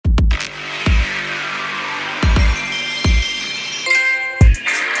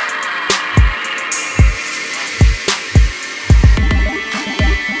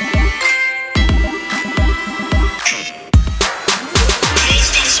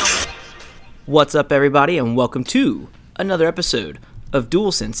What's up, everybody, and welcome to another episode of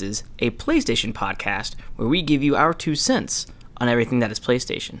Dual Senses, a PlayStation podcast where we give you our 2 cents on everything that is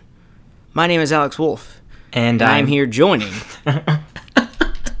PlayStation. My name is Alex Wolf, and I'm here joining...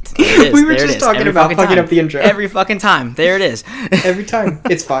 We were just talking about fucking up the intro. Every fucking time. There it is. Every time.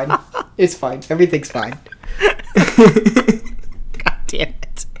 It's fine. It's fine. Everything's fine. God damn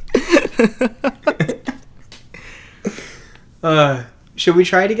it. Should we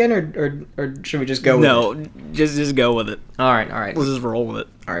try it again, or should we just go with it? No, just go with it. All right. We'll just roll with it.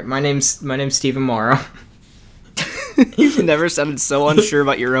 All right, my name's Stephen Morrow. You've never sounded so unsure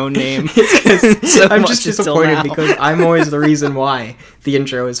about your own name. I'm just disappointed because I'm always the reason why the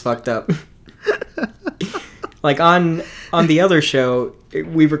intro is fucked up. Like on the other show,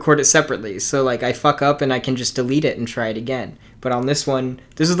 we record it separately, so like I fuck up and I can just delete it and try it again. But on this one,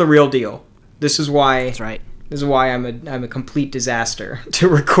 this is the real deal. This is why. That's right. This is why I'm a complete disaster to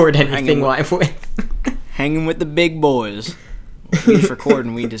record anything live with. Hanging with the big boys. We just record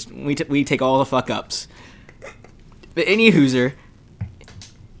and we take all the fuck ups. But any hooser,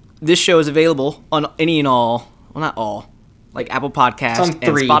 this show is available on any and all, well, not all, like Apple Podcasts and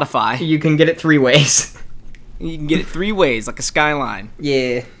Spotify. You can get it 3 ways. You can get it 3 ways, like a skyline.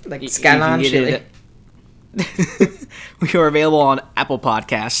 Yeah, like skyline chili. We are available on Apple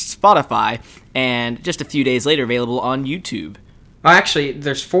Podcasts, Spotify, and just a few days later available on YouTube. Oh, actually,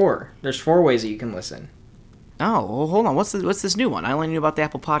 there's 4. There's 4 ways that you can listen. Oh, well, hold on. What's this new one? I only knew about the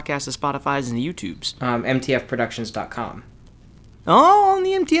Apple Podcasts, the Spotifys, and the YouTubes. MTFproductions.com. Oh, on the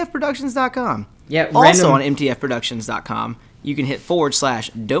MTFproductions.com. Yeah. Also on MTFproductions.com, you can hit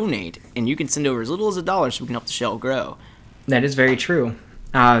 /donate, and you can send over as little as $1 so we can help the show grow. That is very true.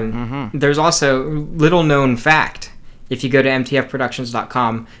 There's also little known fact. If you go to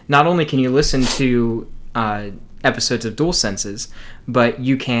MTFproductions.com, not only can you listen to episodes of Dual Senses, but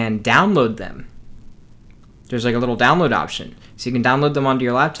you can download them. There's like a little download option, so you can download them onto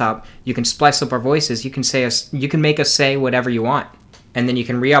your laptop. You can splice up our voices. You can make us say whatever you want, and then you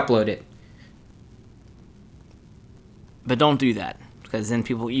can re-upload it. But don't do that, because then if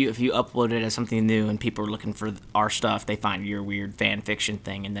you upload it as something new and people are looking for our stuff, they find your weird fan fiction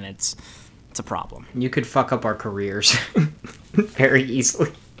thing, and then it's a problem. You could fuck up our careers very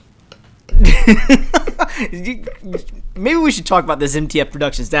easily. Maybe we should talk about this MTF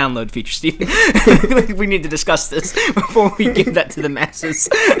Productions download feature, Steve. I feel like we need to discuss this before we give that to the masses.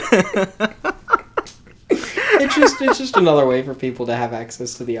 It's just another way for people to have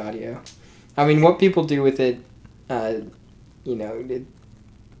access to the audio. I mean, what people do with it,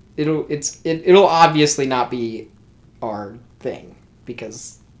 it'll obviously not be our thing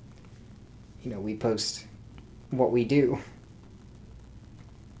because, we post what we do.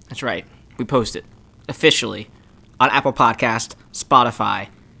 That's right. We post it officially on Apple Podcast, Spotify,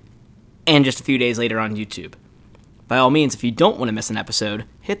 and just a few days later on YouTube. By all means, if you don't want to miss an episode,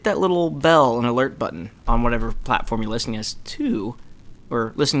 hit that little bell and alert button on whatever platform you're listening us to,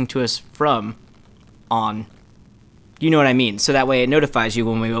 or listening to us from on. You know what I mean. So that way it notifies you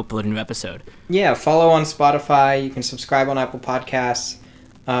when we upload a new episode. Yeah, follow on Spotify. You can subscribe on Apple Podcasts.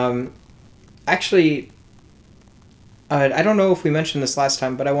 Actually, I don't know if we mentioned this last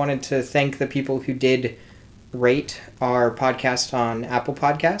time, but I wanted to thank the people who did rate our podcast on Apple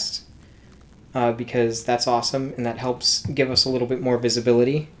Podcasts, because that's awesome, and that helps give us a little bit more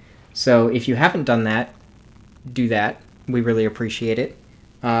visibility. So if you haven't done that, do that. We really appreciate it.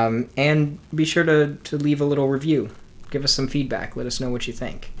 And be sure to leave a little review. Give us some feedback. Let us know what you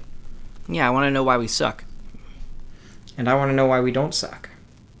think. Yeah, I want to know why we suck. And I want to know why we don't suck.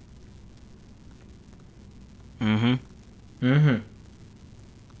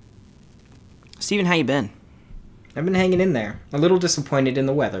 Steven, how you been? I've been hanging in there. A little disappointed in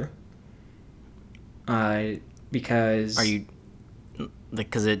the weather. Because... Are you...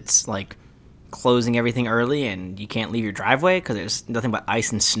 Because it's, like, closing everything early and you can't leave your driveway because there's nothing but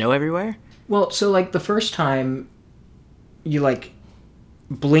ice and snow everywhere? Well, so, like, the first time you, like,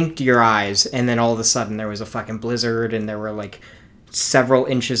 blinked your eyes and then all of a sudden there was a fucking blizzard and there were, like, several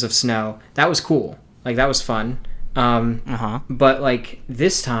inches of snow. That was cool. Like, that was fun. But, like,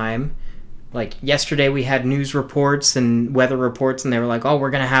 this time, like, yesterday we had news reports and weather reports, and they were like, oh, we're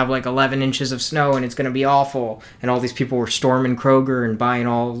going to have, like, 11 inches of snow, and it's going to be awful. And all these people were storming Kroger and buying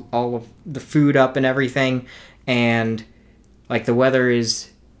all of the food up and everything. And, like, the weather is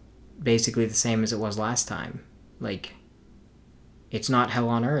basically the same as it was last time. Like, it's not hell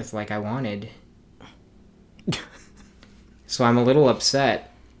on earth like I wanted. So I'm a little upset.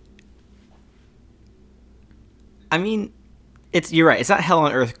 I mean, you're right. It's not hell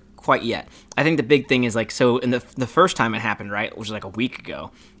on earth quite yet. I think the big thing is, like, so in the first time it happened, right, which was like a week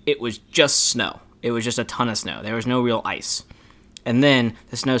ago, it was just snow. It was just a ton of snow. There was no real ice. And then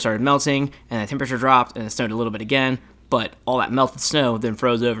the snow started melting, and the temperature dropped, and it snowed a little bit again, but all that melted snow then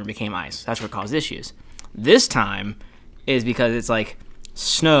froze over and became ice. That's what caused issues. This time is because it's like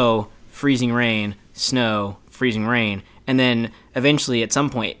snow, freezing rain, snow, freezing rain, and then eventually at some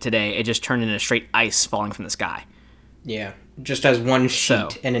point today it just turned into straight ice falling from the sky. Yeah, just as one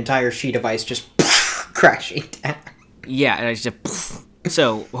sheet, an entire sheet of ice just crashing down. Yeah, and it's just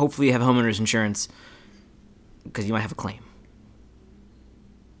so hopefully you have homeowners insurance because you might have a claim.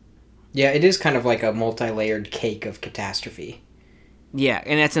 Yeah, it is kind of like a multi-layered cake of catastrophe. Yeah,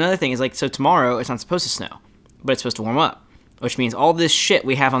 and that's another thing is like, so tomorrow it's not supposed to snow, but it's supposed to warm up, which means all this shit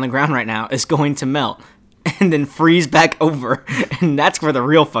we have on the ground right now is going to melt and then freeze back over, and that's where the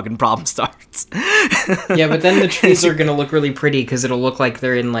real fucking problem starts. Yeah, but then the trees are going to look really pretty because it'll look like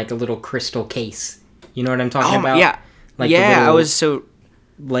they're in like a little crystal case. You know what I'm talking about? Yeah. Like yeah, I was so...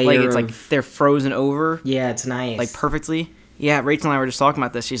 Layer like, it's like they're frozen over. Yeah, it's nice. Like, perfectly. Yeah, Rachel and I were just talking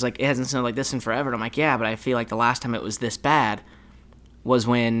about this. She's like, it hasn't snowed like this in forever. And I'm like, yeah, but I feel like the last time it was this bad was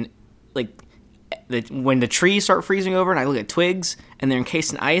when, like, when the trees start freezing over and I look at twigs and they're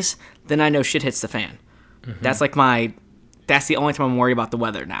encased in ice, then I know shit hits the fan. Mm-hmm. That's like that's the only time I'm worried about the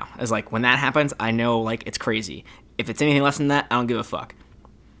weather now. Is like, when that happens, I know, like, it's crazy. If it's anything less than that, I don't give a fuck.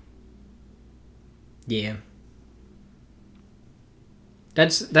 Yeah.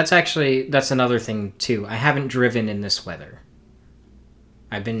 That's another thing, too. I haven't driven in this weather.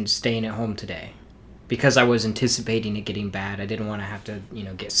 I've been staying at home today. Because I was anticipating it getting bad. I didn't want to have to,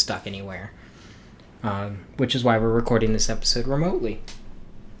 get stuck anywhere. Which is why we're recording this episode remotely.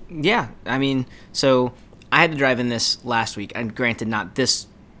 Yeah, I mean, so I had to drive in this last week. And granted, not this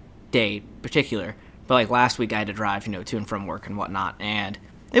day particular. But, like, last week I had to drive, to and from work and whatnot. And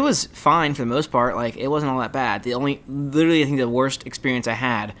it was fine for the most part. Like, it wasn't all that bad. Literally, I think the worst experience I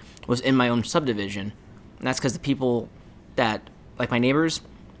had was in my own subdivision. And that's because the people that, like my neighbors,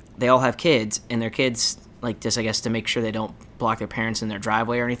 they all have kids. And their kids, like, just, I guess, to make sure they don't block their parents in their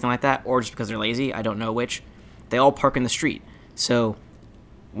driveway or anything like that. Or just because they're lazy. I don't know which. They all park in the street. So,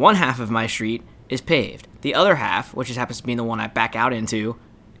 one half of my street is paved. The other half, which just happens to be the one I back out into,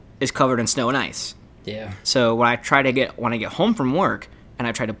 is covered in snow and ice. Yeah. So, when I get home from work, and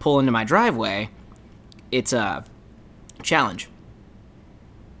I try to pull into my driveway, it's a challenge.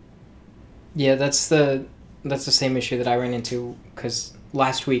 Yeah, that's the same issue that I ran into, because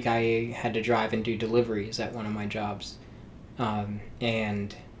last week I had to drive and do deliveries at one of my jobs,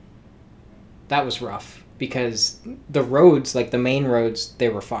 and that was rough, because the roads, like the main roads, they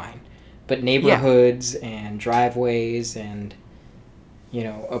were fine, but neighborhoods and driveways and,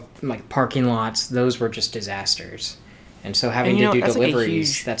 like parking lots, those were just disasters. And so having to do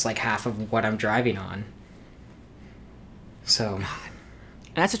deliveries, that's like half of what I'm driving on. So.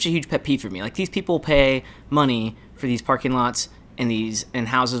 And that's such a huge pet peeve for me. Like, these people pay money for these parking lots and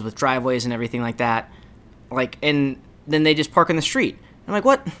houses with driveways and everything like that. Like, and then they just park in the street. I'm like,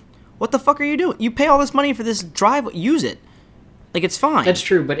 what? What the fuck are you doing? You pay all this money for this driveway. Use it. Like, it's fine. That's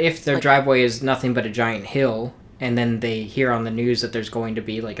true, but if their driveway is nothing but a giant hill, and then they hear on the news that there's going to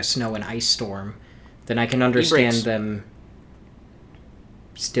be like a snow and ice storm, then I can understand them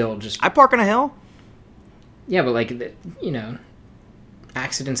still just... I park on a hill. Yeah, but like,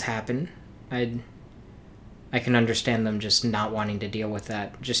 accidents happen. I can understand them just not wanting to deal with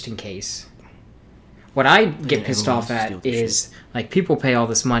that, just in case. What I get pissed off at is, like, people pay all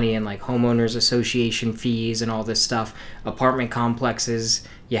this money in, like, homeowners association fees and all this stuff. Apartment complexes,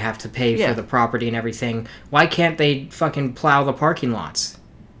 you have to pay for the property and everything. Why can't they fucking plow the parking lots?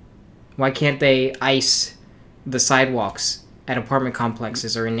 Why can't they ice the sidewalks at apartment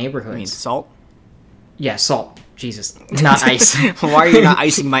complexes or in neighborhoods? I mean, salt? Yeah, salt. Jesus. Not ice. Why are you not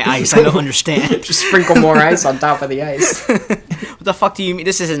icing my ice? I don't understand. Just sprinkle more ice on top of the ice. What the fuck do you mean?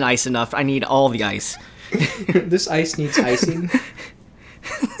 This isn't ice enough. I need all the ice. This ice needs icing.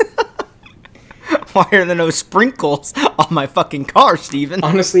 Why are there no sprinkles on my fucking car, Steven?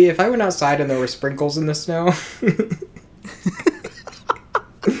 Honestly, if I went outside and there were sprinkles in the snow...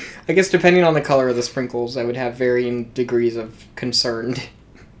 I guess depending on the color of the sprinkles, I would have varying degrees of concern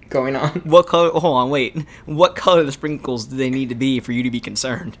going on. What color? Hold on, wait. What color the sprinkles do they need to be for you to be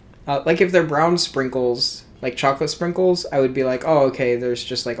concerned? Like if they're brown sprinkles, like chocolate sprinkles, I would be like, oh, okay, there's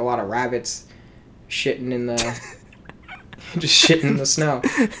just like a lot of rabbits shitting in the... just shitting in the snow.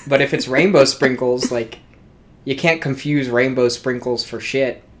 But if it's rainbow sprinkles, like, you can't confuse rainbow sprinkles for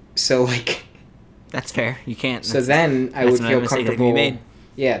shit. So, like... That's fair. You can't. So then I would feel comfortable... Made.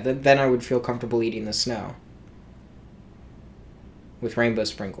 Yeah, then I would feel comfortable eating the snow. with rainbow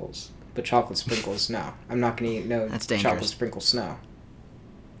sprinkles. But chocolate sprinkles, no. I'm not going to eat That's dangerous. chocolate sprinkle snow.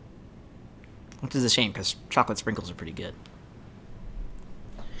 Which is a shame, because chocolate sprinkles are pretty good.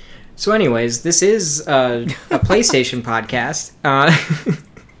 So anyways, this is a PlayStation podcast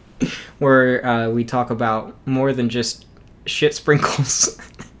where we talk about more than just shit sprinkles.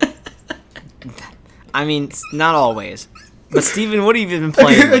 I mean, not always. But Steven, what have you been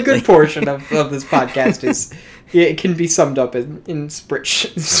playing lately? A good portion of this podcast is... Yeah, it can be summed up in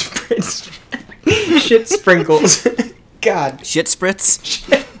shit sprinkles. God. Shit spritz?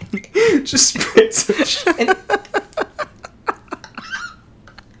 Just spritz of shit.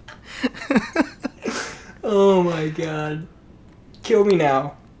 Oh my god. Kill me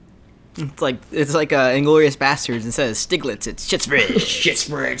now. It's like Inglourious Bastards. Instead of Stiglitz, it's shit spritz. Shit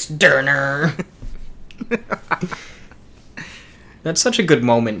spritz, Durner. That's such a good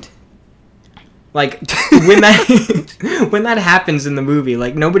moment. Like, when that happens in the movie,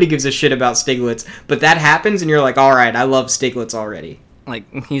 like, nobody gives a shit about Stiglitz, but that happens and you're like, alright, I love Stiglitz already.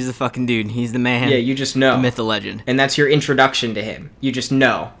 Like, he's the fucking dude. He's the man. Yeah, you just know. The myth, the legend. And that's your introduction to him. You just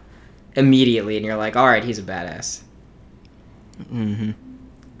know. Immediately, and you're like, alright, he's a badass. Mm-hmm.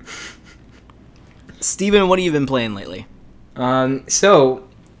 Steven, what have you been playing lately? I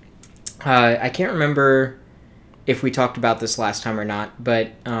can't remember if we talked about this last time or not,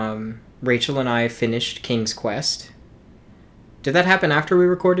 but, Rachel and I finished King's Quest. Did that happen after we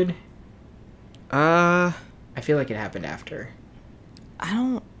recorded? I feel like it happened after.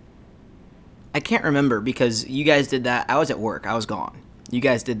 I can't remember, because you guys did that. I was at work. I was gone. You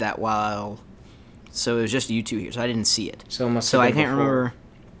guys did that so it was just you two here, so I didn't see it. So I can't remember.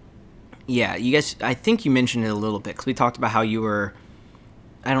 Yeah, you guys, I think you mentioned it a little bit, because we talked about how you were,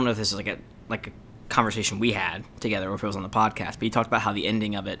 I don't know if this is like a conversation we had together or if it was on the podcast, but you talked about how the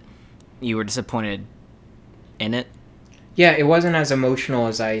ending of it, you were disappointed in it. Yeah, it wasn't as emotional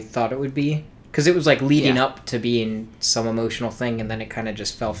as I thought it would be. Because it was like leading up to being some emotional thing, and then it kind of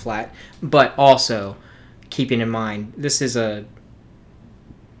just fell flat. But also, keeping in mind, this is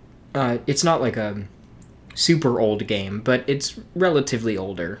it's not like a super old game, but it's relatively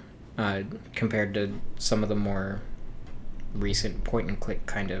older compared to some of the more recent point-and-click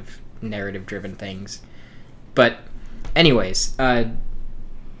kind of narrative-driven things. But anyways,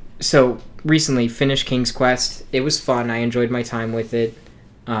 so recently finished King's Quest. It was fun. I enjoyed my time with it.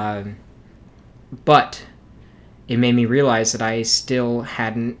 But it made me realize that I still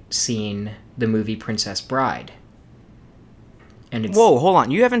hadn't seen the movie Princess Bride. And Whoa, hold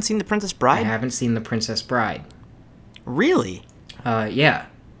on. You haven't seen The Princess Bride? I haven't seen The Princess Bride. Really? Yeah.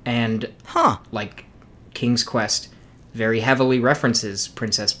 And, like, King's Quest very heavily references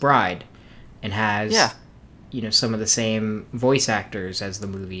Princess Bride and has, some of the same voice actors as the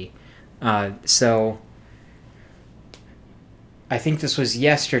movie. So, I think this was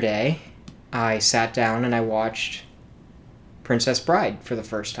yesterday. I sat down and I watched Princess Bride for the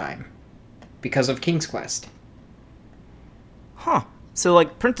first time because of King's Quest. Huh. So,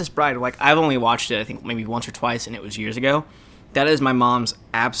 like, Princess Bride, like, I've only watched it, I think, maybe once or twice, and it was years ago. That is my mom's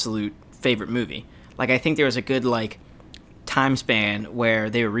absolute favorite movie. Like, I think there was a good, like, time span where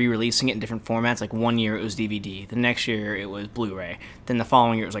they were re-releasing it in different formats. Like, one year it was DVD. The next year it was Blu-ray. Then the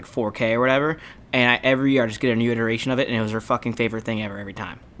following year it was, like, 4K or whatever. And every year I just get a new iteration of it, and it was her fucking favorite thing ever every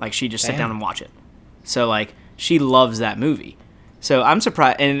time. Like, she'd just sit down and watch it. So, like, she loves that movie. So I'm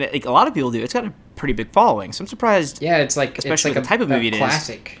surprised, and like, a lot of people do. It's got a pretty big following, so I'm surprised. Yeah, especially it's like the type of movie it is.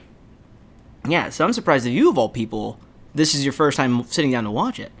 Classic. Yeah, so I'm surprised that you, of all people, this is your first time sitting down to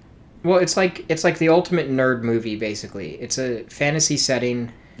watch it. Well, it's like the ultimate nerd movie, basically. It's a fantasy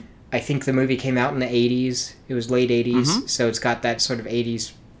setting. I think the movie came out in the 80s. It was late 80s, so it's got that sort of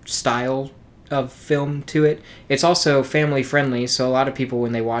 80s style of film to it. It's also family friendly, so a lot of people,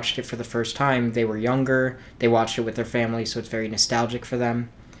 when they watched it for the first time, they were younger. They watched it with their family, so it's very nostalgic for them.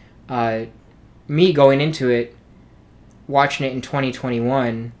 Me going into it, watching it in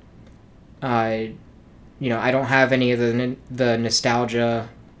 2021, I don't have any of the nostalgia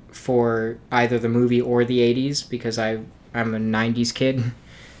for either the movie or the 80s because I'm a 90s kid.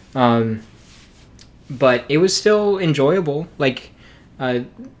 But it was still enjoyable. Like,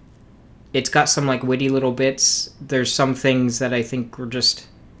 it's got some, like, witty little bits. There's some things that I think were just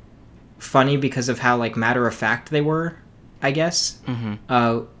funny because of how, like, matter-of-fact they were, I guess.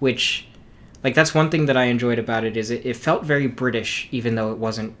 Which, like, that's one thing that I enjoyed about it, is it felt very British, even though it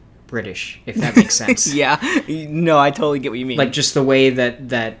wasn't British, if that makes sense. Yeah. No, I totally get what you mean. Like, just the way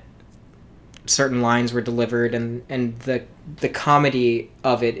that certain lines were delivered, and the comedy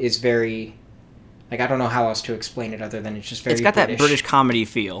of it is very... Like, I don't know how else to explain it other than it's just very British. It's got that British comedy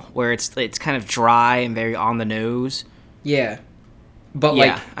feel, where it's kind of dry and very on the nose. Yeah. But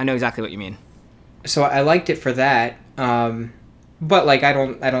Yeah, like, I know exactly what you mean. so I liked it for that. But like, I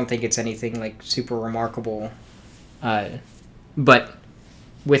don't think it's anything like super remarkable. But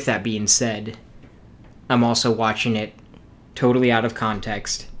with that being said, I'm also watching it totally out of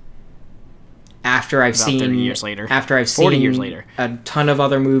context. After I've About seen 30 years later. after I've 40 seen years later. a ton of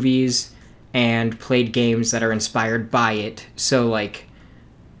other movies and played games that are inspired by it. So like,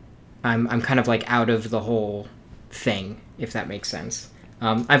 I'm kind of like out of the whole thing, if that makes sense.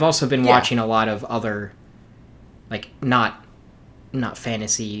 I've also been watching a lot of other, like, not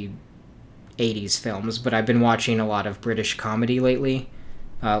fantasy 80s films, but I've been watching a lot of British comedy lately.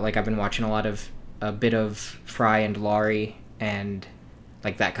 Like, I've been watching a bit of Fry and Laurie and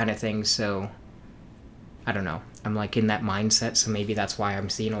like that kind of thing. So I don't know. I'm like in that mindset, so maybe that's why I'm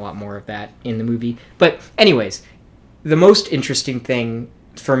seeing a lot more of that in the movie. But anyways, the most interesting thing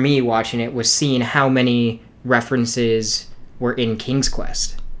for me watching it was seeing how many references were in King's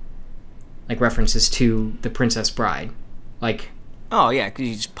Quest. Like references to The Princess Bride. Like, Oh, yeah, because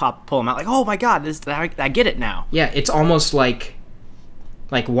you just pull them out like, oh my god, I get it now. yeah, it's almost like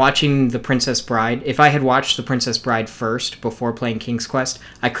watching The Princess Bride. If I had watched The Princess Bride first before playing King's Quest,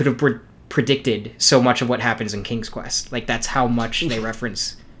 I could have predicted so much of what happens in King's Quest. Like, that's how much they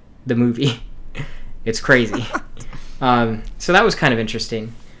reference the movie. It's crazy. So that was kind of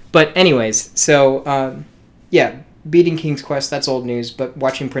interesting. But anyways, so yeah, beating King's Quest, that's old news, but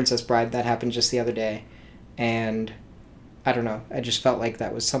watching Princess Bride, that happened just the other day. And I don't know, I just felt like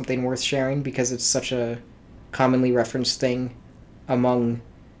that was something worth sharing because it's such a commonly referenced thing among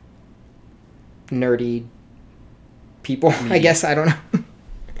nerdy people, I guess. I don't know.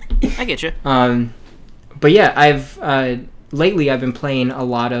 I get you. But yeah, lately I've been playing a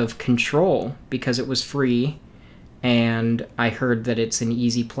lot of Control because it was free, and I heard that it's an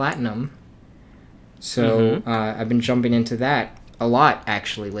easy platinum. So I've been jumping into that a lot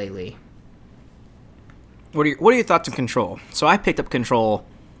actually lately. What are your thoughts on Control? So I picked up Control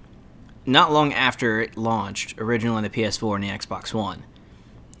not long after it launched, originally on the PS4 and the Xbox One,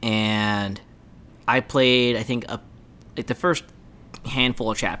 and I played, I think, like the first handful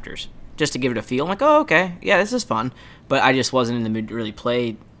of chapters just to give it a feel. I'm like, oh, okay, yeah, this is fun, but I just wasn't in the mood to really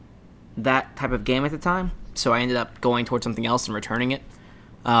play that type of game at the time, so I ended up going towards something else and returning it.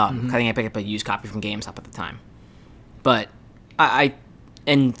 I think I picked up a used copy from GameStop at the time, but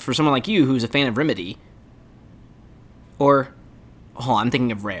and for someone like you who's a fan of Remedy, or hold on, I'm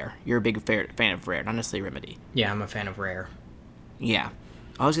thinking of Rare. You're a big fan of Rare, not necessarily Remedy. Yeah, I'm a fan of Rare. Yeah.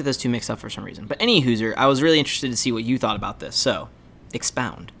 I always get those two mixed up for some reason. But any hooser, I was really interested to see what you thought about this. So,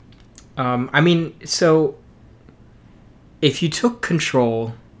 expound. I mean, so if you took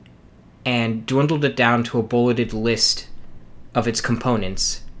Control and dwindled it down to a bulleted list of its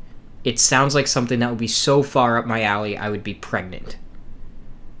components, it sounds like something that would be so far up my alley I would be pregnant.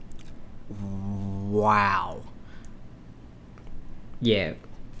 Wow. Yeah.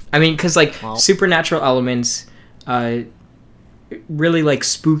 I mean, because, like, supernatural elements, really, like,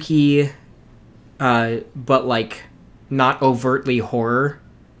 spooky, but, like, not overtly horror,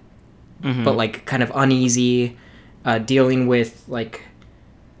 but, like, kind of uneasy, dealing with, like,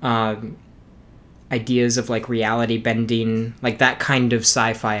 ideas of, like, reality bending, like, that kind of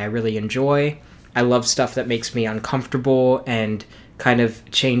sci-fi I really enjoy. I love stuff that makes me uncomfortable and kind of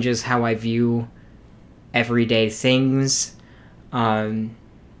changes how I view everyday things.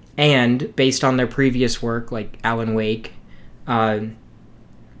 And based on their previous work, like Alan Wake, even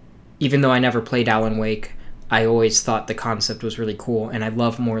though I never played Alan Wake, I always thought the concept was really cool, and I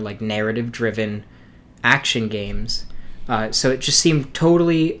love more like narrative-driven action games. So it just seemed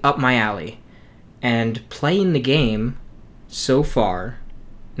totally up my alley. And playing the game so far,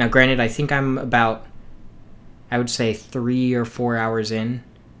 now granted, I think I'm about, I would say 3 or 4 hours in.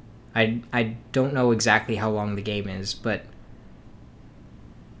 I don't know exactly how long the game is, but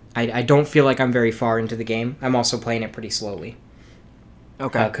I don't feel like I'm very far into the game. I'm also playing it pretty slowly.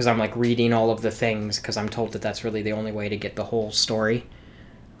 Okay. Because I'm like reading all of the things, because I'm told that that's really the only way to get the whole story.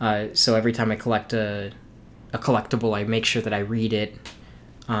 So every time I collect a collectible, I make sure that I read it,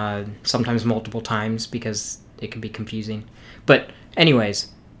 sometimes multiple times, because it can be confusing. But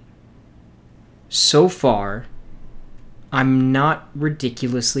anyways, so far, I'm not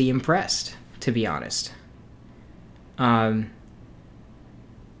ridiculously impressed, to be honest.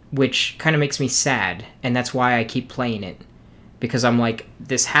 Which kind of makes me sad, and that's why I keep playing it. Because I'm like,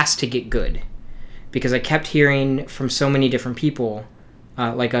 this has to get good. Because I kept hearing from so many different people,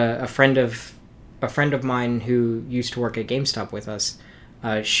 like a friend of mine who used to work at GameStop with us,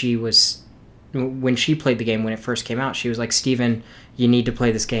 she was, when she played the game when it first came out, she was like, Steven, you need to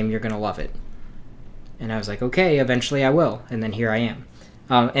play this game, you're going to love it. And I was like, okay, eventually I will. And then here I am.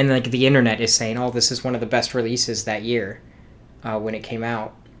 And like the internet is saying, oh, this is one of the best releases that year when it came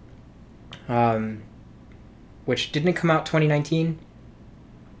out. Which didn't it come out 2019?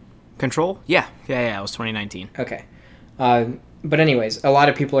 Control? Yeah, it was 2019. Okay. But anyways, a lot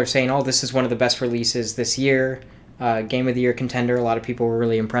of people are saying, oh, this is one of the best releases this year. Game of the Year contender. A lot of people were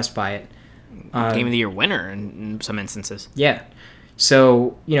really impressed by it. Game of the Year winner in some instances. Yeah.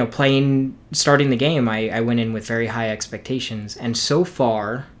 So, starting the game, I went in with very high expectations. And so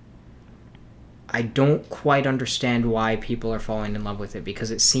far, I don't quite understand why people are falling in love with it, because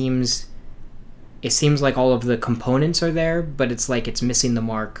it seems like all of the components are there, but it's like it's missing the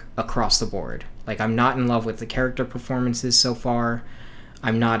mark across the board. Like, I'm not in love with the character performances so far.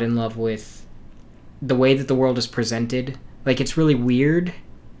 I'm not in love with the way that the world is presented. Like, it's really weird,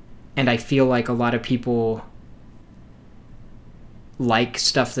 and I feel like a lot of people like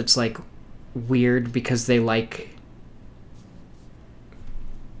stuff that's, like, weird because they like...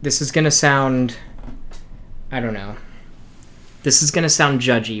 This is gonna sound... I don't know. This is going to sound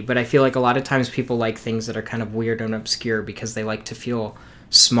judgy, but I feel like a lot of times people like things that are kind of weird and obscure because they like to feel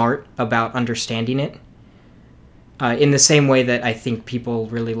smart about understanding it. In the same way that I think people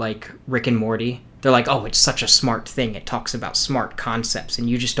really like Rick and Morty. They're like, oh, it's such a smart thing. It talks about smart concepts, and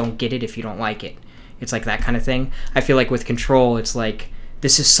you just don't get it if you don't like it. It's like that kind of thing. I feel like with Control, it's like,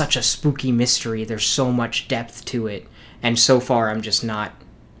 this is such a spooky mystery. There's so much depth to it. And so far, I'm just not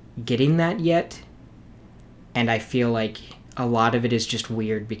getting that yet. And I feel like a lot of it is just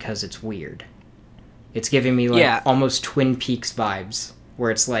weird because it's weird. It's giving me almost Twin Peaks vibes, where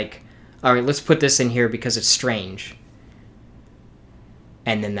it's like, all right, let's put this in here because it's strange.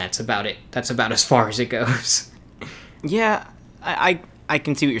 And then that's about it. That's about as far as it goes. Yeah, I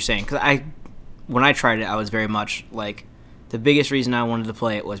can see what you're saying, because when I tried it, I was very much like, the biggest reason I wanted to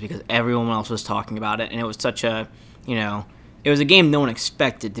play it was because everyone else was talking about it, and it was such a, it was a game no one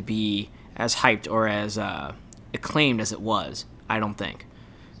expected to be as hyped or as acclaimed as it was, I don't think.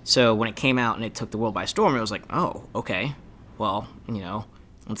 So when it came out and it took the world by storm, it was like, oh, okay, well,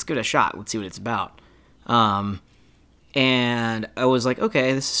 let's give it a shot. Let's see what it's about. And I was like,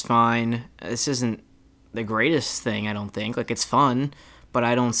 okay, this is fine. This isn't the greatest thing, I don't think. Like, it's fun, but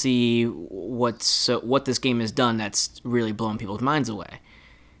I don't see what this game has done that's really blown people's minds away.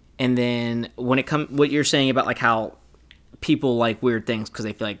 And then when it comes, what you're saying about like how people like weird things because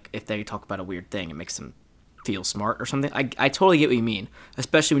they feel like if they talk about a weird thing, it makes them feel smart or something. I totally get what you mean,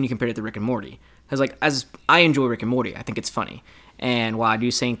 especially when you compare it to Rick and Morty. Because like, as I enjoy Rick and Morty, I think it's funny. And while I do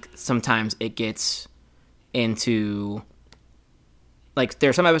think sometimes it gets into, like, there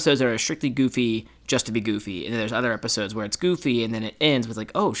are some episodes that are strictly goofy just to be goofy, and then there's other episodes where it's goofy and then it ends with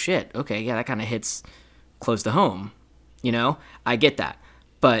like, oh shit, okay, yeah, that kind of hits close to home. I get that,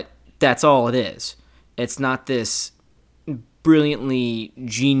 but that's all it is. It's not this brilliantly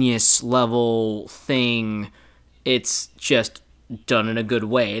genius level thing. It's just done in a good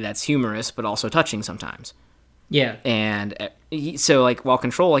way that's humorous but also touching sometimes. Yeah. And so like, while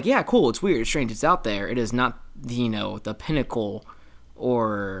Control, like, yeah, cool, it's weird, it's strange, it's out there, it is not the pinnacle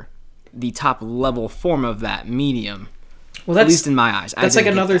or the top level form of that medium. Well, that's, at least in my eyes. That's like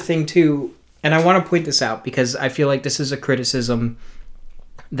another thing too, and I want to point this out because I feel like this is a criticism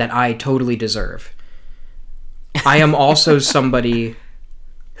that I totally deserve. I am also somebody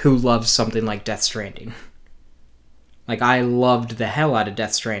who loves something like Death Stranding. Like, I loved the hell out of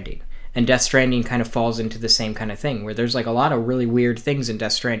Death Stranding. And Death Stranding kind of falls into the same kind of thing, where there's like a lot of really weird things in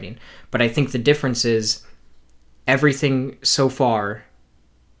Death Stranding. But I think the difference is everything so far,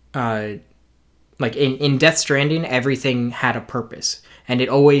 like in Death Stranding, everything had a purpose. And it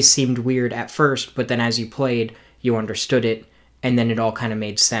always seemed weird at first, but then as you played, you understood it. And then it all kind of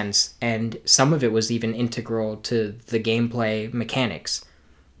made sense. And some of it was even integral to the gameplay mechanics.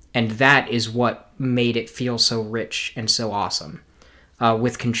 And that is what made it feel so rich and so awesome.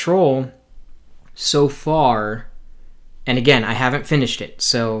 With Control, so far, and again, I haven't finished it,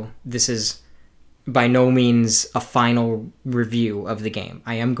 so this is by no means a final review of the game.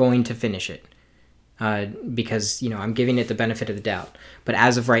 I am going to finish it because, I'm giving it the benefit of the doubt. But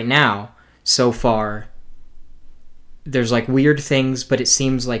as of right now, so far, there's like weird things, but it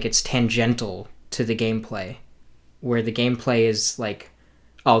seems like it's tangential to the gameplay, where the gameplay is like,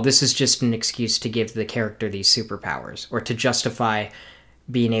 oh, this is just an excuse to give the character these superpowers, or to justify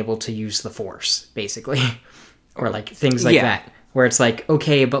being able to use the Force, basically. Or like things like that, where it's like,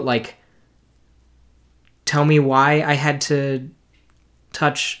 okay, but like, tell me why I had to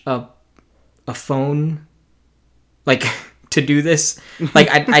touch a phone, like, to do this. Like,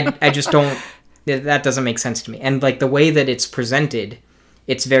 I just don't, that doesn't make sense to me. And like the way that it's presented,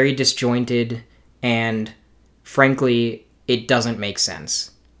 it's very disjointed. and frankly, it doesn't make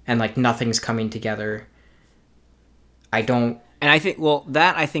sense. And, like, nothing's coming together. I don't... And I think, well,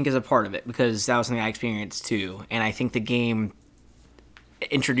 that I think is a part of it, because that was something I experienced too. And I think the game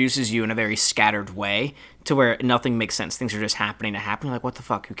introduces you in a very scattered way to where nothing makes sense. Things are just happening to happen. You're like, what the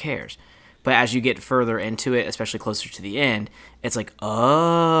fuck? Who cares? But as you get further into it, especially closer to the end, it's like,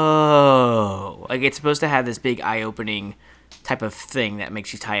 oh. Like, it's supposed to have this big eye-opening type of thing that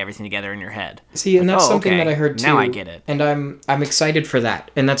makes you tie everything together in your head. See, and like, that's something that I heard too. Now I get it. And I'm excited for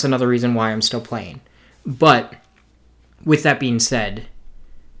that. And that's another reason why I'm still playing. But with that being said,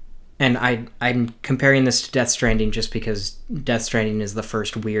 and I'm comparing this to Death Stranding just because Death Stranding is the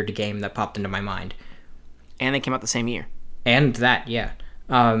first weird game that popped into my mind. And they came out the same year. And that, yeah.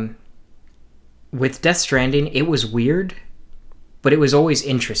 With Death Stranding, it was weird, but it was always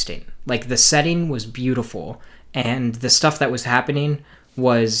interesting. Like, the setting was beautiful, and the stuff that was happening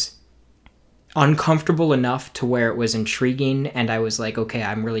was uncomfortable enough to where it was intriguing, and I was like, okay,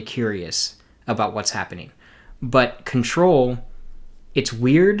 I'm really curious about what's happening. But Control, it's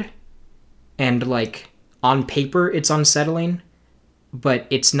weird, and, like, on paper, it's unsettling, but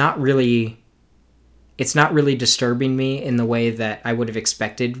it's not really disturbing me in the way that I would have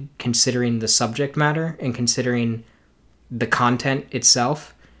expected, considering the subject matter and considering the content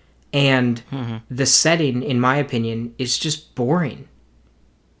itself. And the setting, in my opinion, is just boring.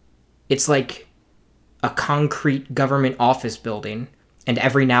 It's like a concrete government office building, and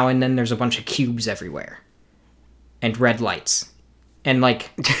every now and then there's a bunch of cubes everywhere. And red lights. And, like,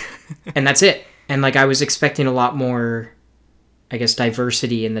 and that's it. And, like, I was expecting a lot more, I guess,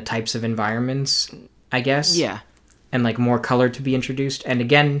 diversity in the types of environments, I guess. Yeah. And, like, more color to be introduced. And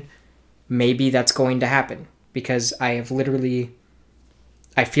again, maybe that's going to happen. Because I feel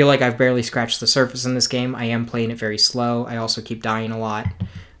like I've barely scratched the surface in this game. I am playing it very slow. I also keep dying a lot.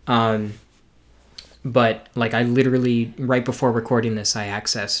 But, like, I literally, right before recording this, I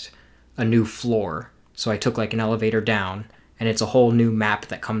accessed a new floor. So I took, like, an elevator down. And it's a whole new map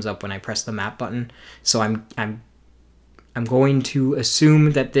that comes up when I press the map button. So I'm going to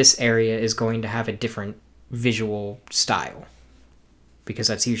assume that this area is going to have a different visual style. Because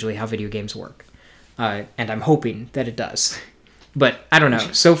that's usually how video games work. And I'm hoping that it does. But I don't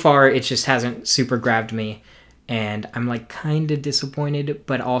know. So far, it just hasn't super grabbed me. And I'm, like, kind of disappointed.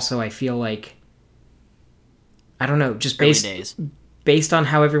 But also, I feel like, I don't know, just based on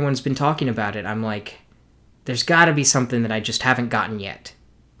how everyone's been talking about it, I'm like, there's got to be something that I just haven't gotten yet.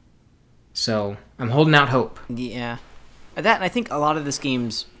 So, I'm holding out hope. Yeah. That, and I think a lot of this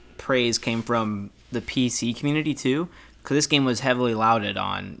game's praise came from the PC community, too. Because this game was heavily lauded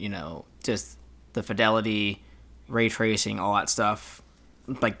on, you know, just the fidelity, ray tracing, all that stuff,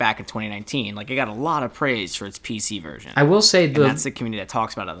 like, back in 2019. Like, it got a lot of praise for its PC version. I will say, and that's the community that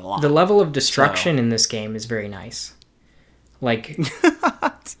talks about it a lot. The level of destruction in this game is very nice. Like,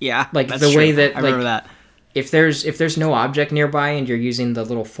 yeah, like that's the true. way that, I remember that. If there's no object nearby and you're using the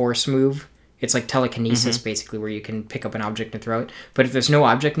little force move, it's like telekinesis basically, where you can pick up an object and throw it. But if there's no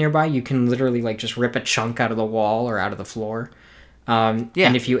object nearby, you can literally, like, just rip a chunk out of the wall or out of the floor. And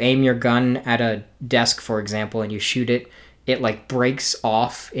if you aim your gun at a desk, for example, and you shoot it, it, like, breaks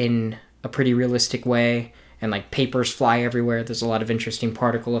off in a pretty realistic way, and, like, papers fly everywhere. There's a lot of interesting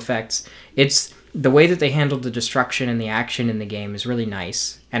particle effects. It's the way that they handled the destruction and the action in the game is really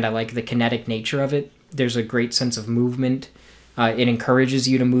nice, and I like the kinetic nature of it. There's a great sense of movement. It encourages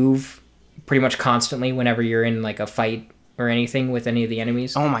you to move pretty much constantly whenever you're in, like, a fight or anything with any of the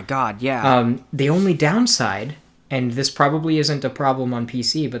enemies. Oh my god, yeah. The only downside, and this probably isn't a problem on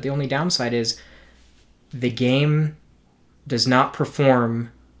PC, but the only downside is the game does not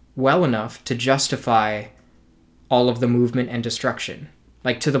perform well enough to justify all of the movement and destruction.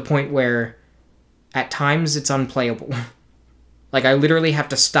 Like, to the point where at times it's unplayable. Like, I literally have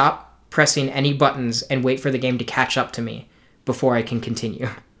to stop pressing any buttons and wait for the game to catch up to me before I can continue.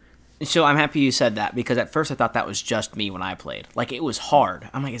 So I'm happy you said that, because at first I thought that was just me when I played. Like, it was hard.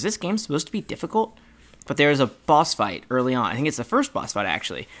 I'm like, is this game supposed to be difficult? But there's a boss fight early on. I think it's the first boss fight,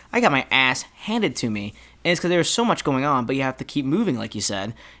 actually. I got my ass handed to me, and it's because there's so much going on, but you have to keep moving, like you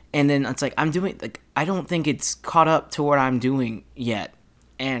said. And then it's like, I don't think it's caught up to what I'm doing yet.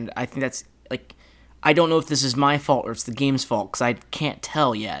 And I think that's, like, I don't know if this is my fault or it's the game's fault, because I can't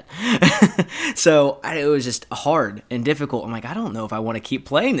tell yet. So it was just hard and difficult. I'm like, I don't know if I want to keep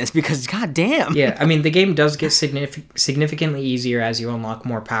playing this, because goddamn. Yeah, I mean, the game does get significantly easier as you unlock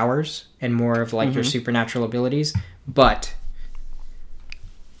more powers and more of, like, your supernatural abilities. But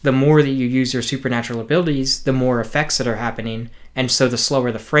the more that you use your supernatural abilities, the more effects that are happening, and so the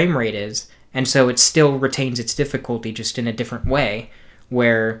slower the frame rate is. And so it still retains its difficulty, just in a different way,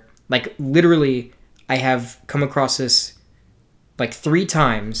 where, Like, literally, I have come across this, like, 3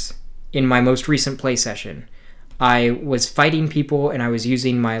 times in my most recent play session. I was fighting people, and I was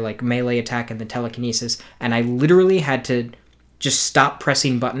using my, like, melee attack and the telekinesis, and I literally had to just stop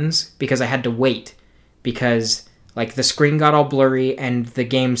pressing buttons because I had to wait. Because, like, the screen got all blurry, and the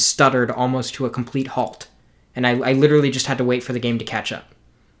game stuttered almost to a complete halt. And I literally just had to wait for the game to catch up.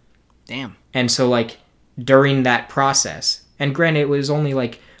 Damn. And so, like, during that process, and granted, it was only,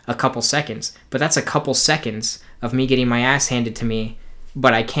 like, a couple seconds, but that's a couple seconds of me getting my ass handed to me,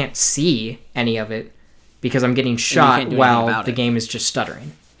 but I can't see any of it because I'm getting shot while the game is just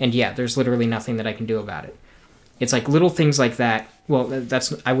stuttering. And yeah, there's literally nothing that I can do about it. It's like little things like that. Well,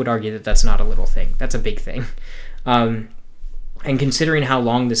 I would argue that that's not a little thing. That's a big thing. And considering how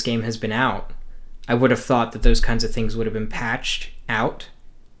long this game has been out, I would have thought that those kinds of things would have been patched out,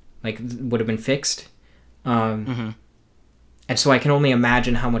 like would have been fixed. And so I can only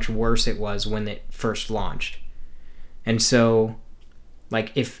imagine how much worse it was when it first launched. And so,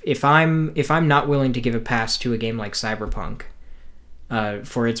 like, if I'm not willing to give a pass to a game like Cyberpunk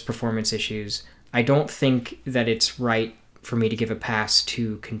for its performance issues, I don't think that it's right for me to give a pass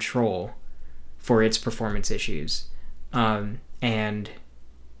to Control for its performance issues. And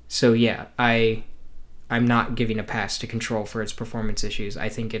so yeah, I'm not giving a pass to Control for its performance issues. I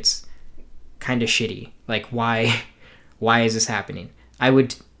think it's kind of shitty. Like, why is this happening? I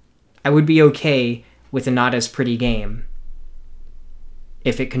would be okay with a not as pretty game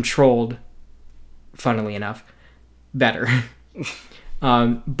if it controlled, funnily enough, better.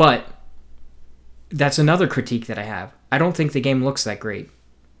 But that's another critique that I have. I don't think the game looks that great.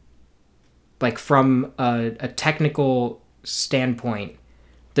 Like, from a technical standpoint,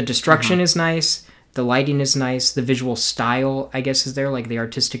 the destruction is nice, the lighting is nice, the visual style, I guess, is there, like the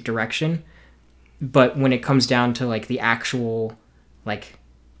artistic direction. But when it comes down to, like, the actual, like,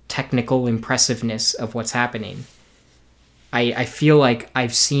 technical impressiveness of what's happening, I feel like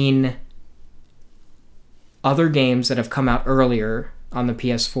I've seen other games that have come out earlier on the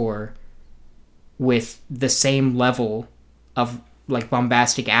PS4 with the same level of, like,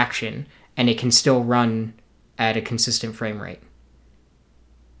 bombastic action, and it can still run at a consistent frame rate.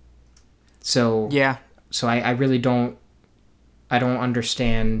 So yeah, so I really don't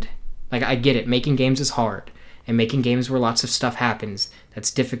understand. Like, I get it, making games is hard, and making games where lots of stuff happens,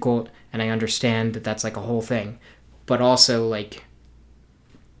 that's difficult, and I understand that that's, like, a whole thing. But also, like,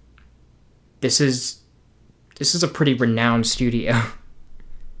 this is a pretty renowned studio.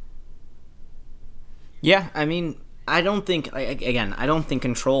 Yeah, I mean, I don't think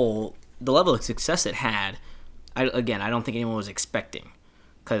Control, the level of success it had, I don't think anyone was expecting.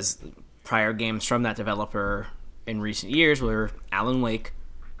 Because prior games from that developer in recent years were Alan Wake,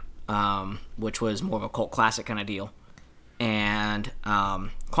 which was more of a cult classic kind of deal, and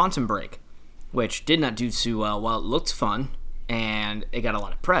Quantum Break, which did not do too well. While it looked fun, and it got a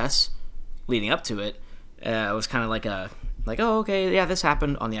lot of press leading up to it, it was kind of like oh, okay, yeah, this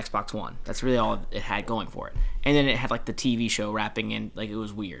happened on the Xbox One. That's really all it had going for it. And then it had, like, the TV show wrapping in, like, it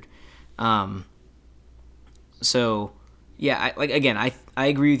was weird. So, yeah, I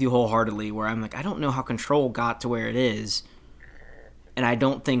agree with you wholeheartedly, where I'm like, I don't know how Control got to where it is, and I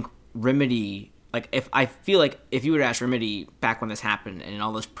don't think Remedy, like, I feel like if you were to ask Remedy back when this happened and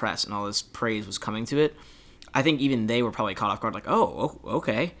all this press and all this praise was coming to it, I think even they were probably caught off guard, like, oh,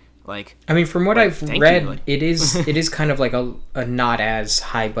 okay. Like, I mean, from what I've read, like, it is kind of like a not as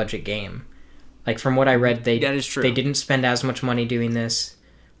high budget game. Like, from what I read, that is true. They didn't spend as much money doing this.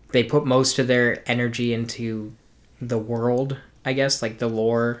 They put most of their energy into the world, I guess, like the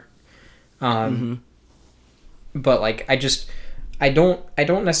lore. But, like, I don't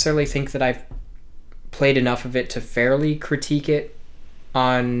necessarily think that I've played enough of it to fairly critique it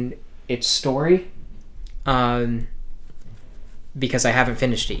on its story. Because I haven't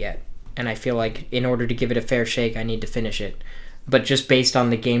finished it yet. And I feel like in order to give it a fair shake, I need to finish it. But just based on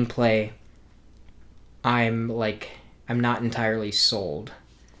the gameplay, I'm not entirely sold.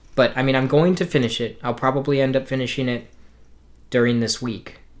 But, I mean, I'm going to finish it. I'll probably end up finishing it during this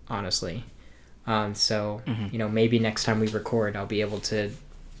week, honestly. So, you know, maybe next time we record, I'll be able to,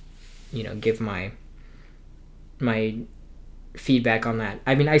 you know, give my feedback on that.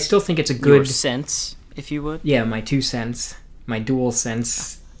 I mean, I still think it's a good... Your sense, if you would. Yeah, my 2 cents. My dual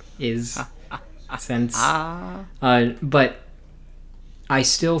sense is sense. But I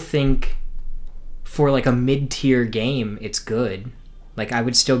still think for, like, a mid-tier game, it's good. Like, I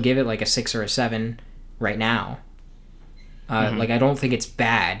would still give it, like, a 6 or a 7 right now. Like, I don't think it's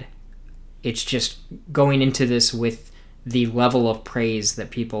bad. It's just going into this with the level of praise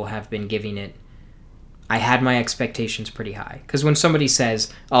that people have been giving it. I had my expectations pretty high. Because when somebody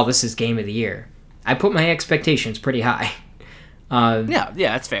says, oh, this is Game of the Year, I put my expectations pretty high. Yeah,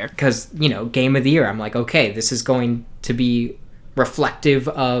 that's fair. Because, Game of the Year, I'm like, okay, this is going to be reflective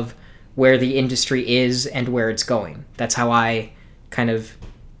of where the industry is and where it's going. That's how I kind of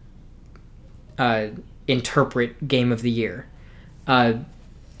interpret Game of the Year.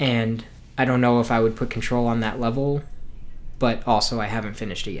 And I don't know if I would put Control on that level, but also I haven't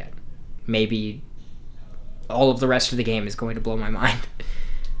finished it yet. Maybe all of the rest of the game is going to blow my mind.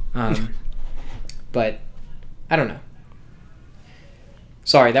 But I don't know.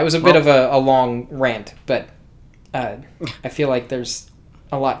 Sorry, that was a bit of a long rant, but I feel like there's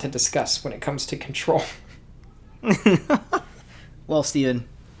a lot to discuss when it comes to Control. Well, Steven,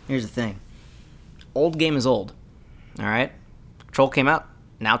 here's the thing. Old game is old. All right? Control came out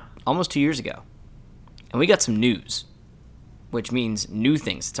now almost 2 years ago. And we got some news, which means new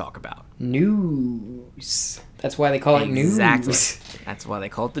things to talk about. News. That's why they call it news. Exactly. That's why they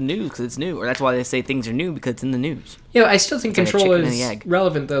call it the news, because it's new. Or that's why they say things are new, because it's in the news. Yeah, I still think It's like Control a chicken and is the egg.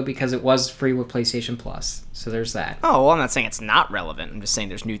 relevant, though, because it was free with PlayStation Plus. So there's that. Oh, well, I'm not saying it's not relevant. I'm just saying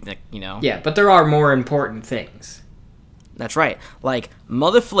there's new, Yeah, but there are more important things. That's right. Like,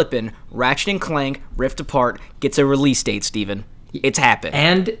 mother flippin', Ratchet & Clank Rift Apart gets a release date, Steven. It's happened.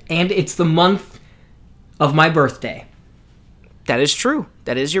 And it's the month of my birthday. That is true.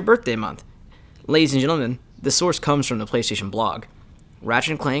 That is your birthday month. Ladies and gentlemen, the source comes from the PlayStation blog.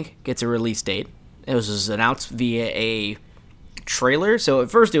 Ratchet & Clank gets a release date. It was announced via a trailer. So at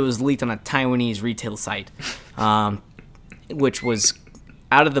first it was leaked on a Taiwanese retail site, which was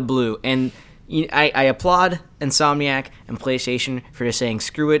out of the blue. And I applaud Insomniac and PlayStation for just saying,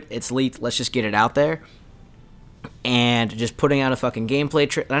 screw it, it's leaked, let's just get it out there. And just putting out a fucking gameplay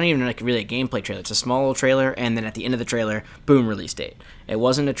trailer. Not even really a gameplay trailer. It's a small little trailer, and then at the end of the trailer, boom, release date. It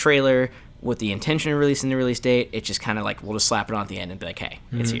wasn't a trailer with the intention of releasing the release date. It's just kind of like, we'll just slap it on at the end and be like, hey,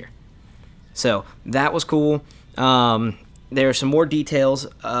 it's here. So that was cool. There are some more details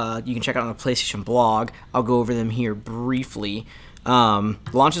you can check out on the PlayStation blog. I'll go over them here briefly.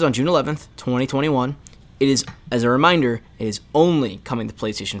 Launches on June 11th, 2021. It is, as a reminder, it is only coming to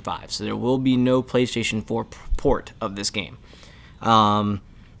PlayStation 5, so there will be no PlayStation 4 port of this game. There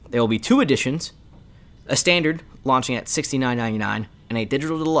will be 2 editions, a standard launching at $69.99 and a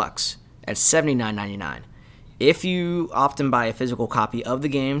digital deluxe at $79.99. If you opt and buy a physical copy of the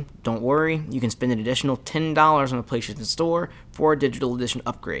game, don't worry, you can spend an additional $10 on the PlayStation Store for a digital edition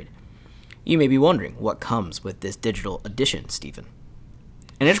upgrade. You may be wondering what comes with this digital edition, Stephen.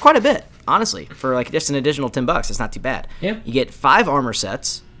 And it's quite a bit, honestly. For like just an additional $10, it's not too bad. Yeah. You get 5 armor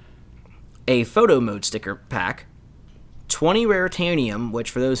sets, a photo mode sticker pack, 20 Raritanium,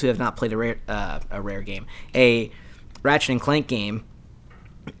 which for those who have not played a rare game, a Ratchet & Clank game,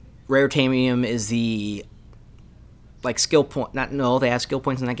 Raritanium is the like skill point. They have skill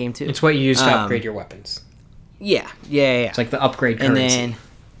points in that game too. It's what you use to upgrade your weapons. Yeah. It's like the upgrade currency. And then,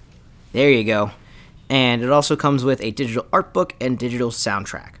 there you go. And it also comes with a digital art book and digital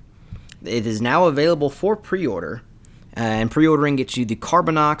soundtrack. It is now available for pre-order, and pre-ordering gets you the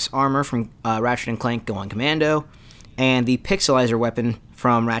Carbonox armor from Ratchet & Clank Going Commando, and the Pixelizer weapon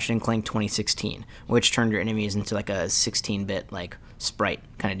from Ratchet & Clank 2016, which turned your enemies into like a 16-bit like sprite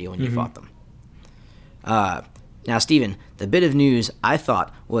kind of deal when you fought them. Now, Steven, the bit of news I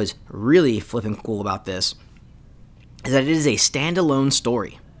thought was really flippin' cool about this is that it is a standalone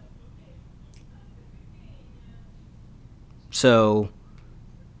story. So,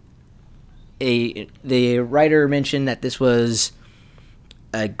 the writer mentioned that this was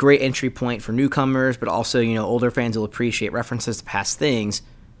a great entry point for newcomers, but also, older fans will appreciate references to past things,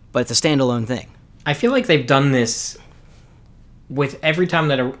 but it's a standalone thing. I feel like they've done this with every time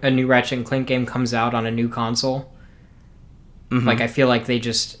that a new Ratchet & Clank game comes out on a new console. Mm-hmm. Like, I feel like they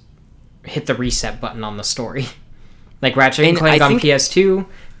just hit the reset button on the story. Like, Ratchet & Clank on PS2,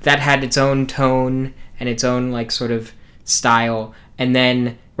 that had its own tone and its own, like, sort of style, and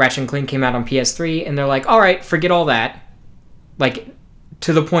then Ratchet & Clank came out on PS3, and they're like, alright, forget all that. Like,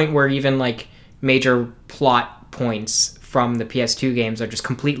 to the point where even, like, major plot points from the PS2 games are just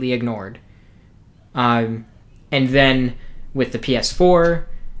completely ignored. And then, with the PS4,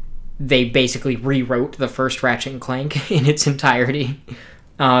 they basically rewrote the first Ratchet & Clank in its entirety.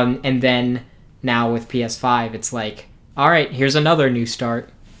 And then, now with PS5, it's like, alright, here's another new start.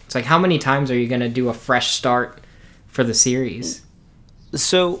 It's like, how many times are you going to do a fresh start for the series?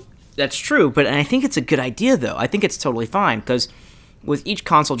 So that's true, but I think it's a good idea, though. I think it's totally fine, because with each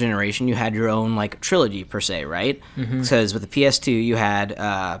console generation, you had your own like trilogy per se, right? Because with the PS2, you had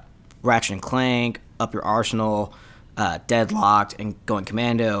Ratchet and Clank, Up Your Arsenal, Deadlocked, and Going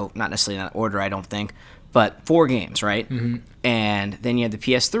Commando. Not necessarily in that order, I don't think, but 4 games, right? Mm-hmm. And then you have the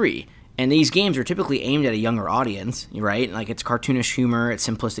PS3. And these games are typically aimed at a younger audience, right? Like, it's cartoonish humor, it's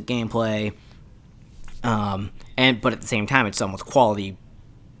simplistic gameplay, but at the same time, it's done with quality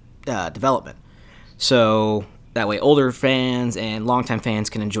development. So that way, older fans and longtime fans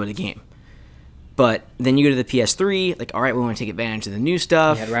can enjoy the game. But then you go to the PS3, like, all right, we want to take advantage of the new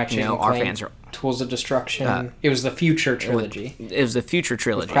stuff. You had Ratchet and our Clank, fans are Tools of Destruction. It was the Future trilogy. It was the Future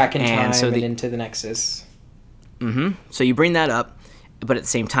trilogy. With Crack in Time and Into the Nexus. Mm-hmm. So you bring that up, but at the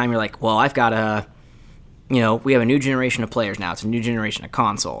same time, you're like, well, I've got a, we have a new generation of players now. It's a new generation of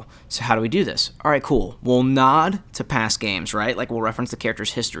console. So how do we do this? All right, cool. We'll nod to past games, right? Like, we'll reference the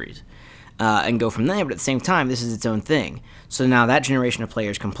characters' histories and go from there. But at the same time, this is its own thing. So now that generation of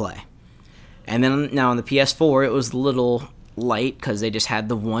players can play. And then now on the PS4, it was a little light because they just had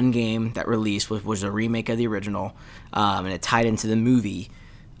the one game that released, which was a remake of the original, and it tied into the movie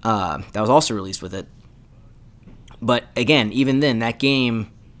that was also released with it. But again, even then, that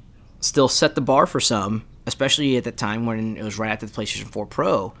game still set the bar for some, especially at the time when it was right after the PlayStation 4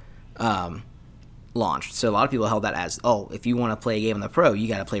 Pro launched. So a lot of people held that as, if you want to play a game on the Pro, you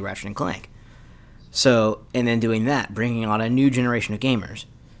got to play Ratchet and Clank. So, and then doing that, bringing on a new generation of gamers.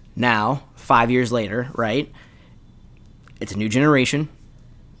 Now, 5 years later, right, it's a new generation.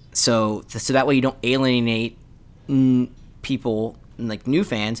 So that way you don't alienate people, like new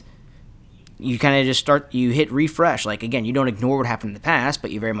fans. You kind of just you hit refresh. Like, again, you don't ignore what happened in the past, but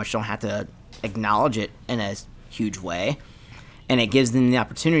you very much don't have to acknowledge it in a huge way. And it gives them the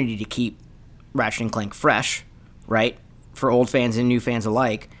opportunity to keep Ratchet and Clank fresh, right, for old fans and new fans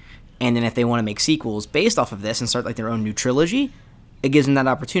alike. And then if they want to make sequels based off of this and start like their own new trilogy, it gives them that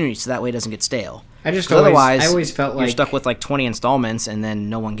opportunity so that way it doesn't get stale. I always felt like you're stuck with like 20 installments and then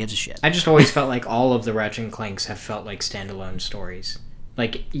no one gives a shit. I just always felt like all of the Ratchet and Clanks have felt like standalone stories.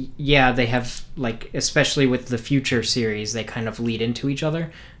 Like, yeah, they have, like, especially with the Future series, they kind of lead into each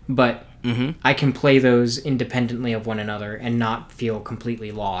other, but I can play those independently of one another and not feel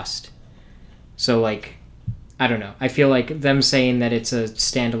completely lost. So, like, I don't know. I feel like them saying that it's a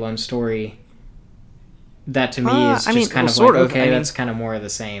standalone story, that to me is just kind of like, okay, that's kind of more of the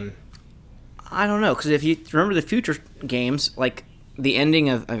same. I don't know, because if you remember the Future games, like, the ending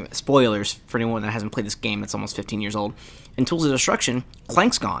of spoilers for anyone that hasn't played this game that's almost 15 years old, in Tools of Destruction,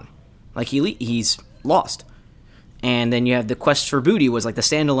 Clank's gone. Like, he's lost. And then you have the Quest for Booty was like the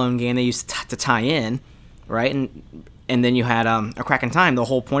standalone game they used to tie in, right? And then you had A Crack in Time. The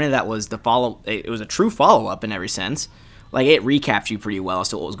whole point of that was it was a true follow-up in every sense. Like, it recapped you pretty well as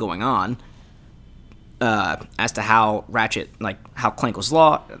to what was going on. As to how Ratchet, like, how Clank was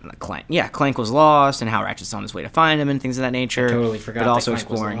lost. Clank was lost, and how Ratchet's on his way to find him, and things of that nature. I totally forgot. But also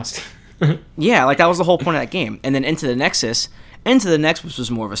exploring. Was lost. Yeah, like, that was the whole point of that game. And then Into the Nexus was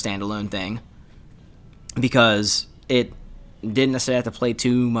more of a standalone thing because it didn't necessarily have to play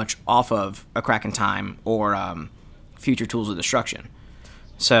too much off of A Crack in Time or Future Tools of Destruction.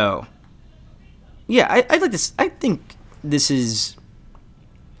 So, yeah, I like this. I think this is,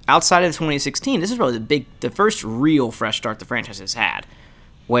 outside of 2016, this is probably the first real fresh start the franchise has had.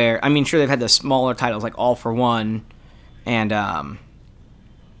 Where, I mean, sure, they've had the smaller titles like All for One and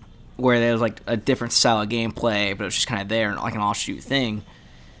where there was like a different style of gameplay, but it was just kind of there and like an offshoot thing.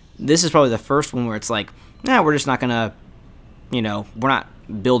 This is probably the first one where it's like, we're just not gonna, we're not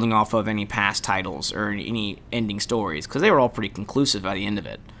building off of any past titles or any ending stories because they were all pretty conclusive by the end of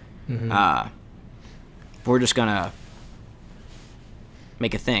it. Mm-hmm. We're just gonna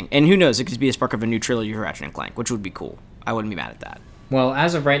make a thing, and who knows? It could be a spark of a new trilogy for Ratchet and Clank, which would be cool. I wouldn't be mad at that. Well,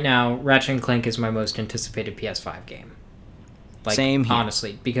 as of right now, Ratchet and Clank is my most anticipated PS5 game. Like, same here.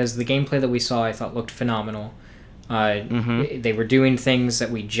 Honestly, because the gameplay that we saw, I thought looked phenomenal. They were doing things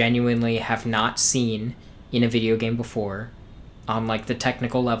that we genuinely have not seen in a video game before, on like the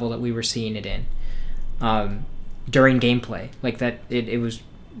technical level that we were seeing it in. During gameplay, like that, it was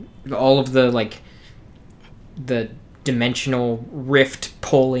all of the like the dimensional rift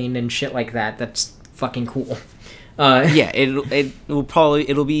pulling and shit like that. That's fucking cool. Yeah,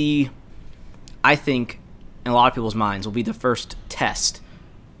 it'll be, I think, in a lot of people's minds, will be the first test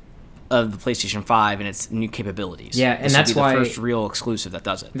of the PlayStation 5 and its new capabilities. Yeah, and that's why the first real exclusive that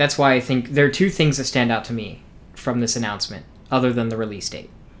does it. That's why I think there are two things that stand out to me from this announcement, other than the release date.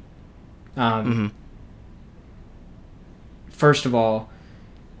 First of all,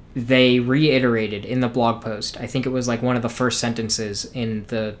 they reiterated in the blog post, I think it was like one of the first sentences in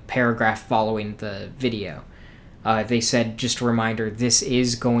the paragraph following the video. They said, just a reminder, this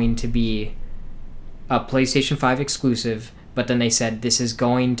is going to be a PlayStation 5 exclusive, but then they said this is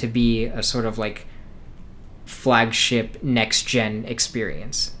going to be a sort of like flagship next-gen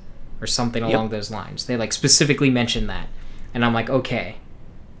experience. or something along those lines. They like specifically mentioned that, and I'm like, okay,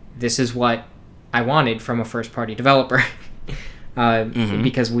 this is what I wanted from a first party developer.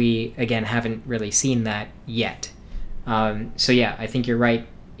 Because we again haven't really seen that yet. So yeah, I think you're right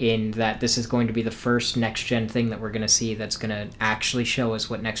in that this is going to be the first next gen thing that we're going to see that's going to actually show us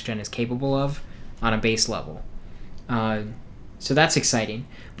what next gen is capable of on a base level. So that's exciting,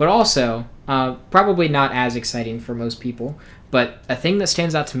 but also probably not as exciting for most people. But a thing that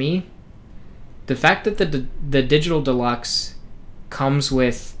stands out to me, the fact that the Digital Deluxe comes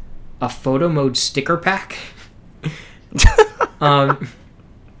with a photo mode sticker pack.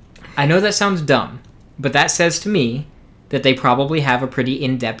 I know that sounds dumb, but that says to me that they probably have a pretty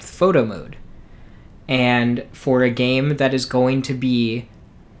in-depth photo mode. And for a game that is going to be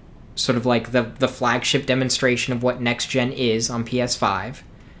sort of like the flagship demonstration of what next gen is on PS5,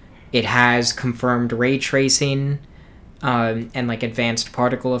 it has confirmed ray tracing and like advanced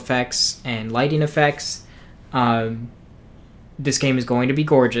particle effects and lighting effects. This game is going to be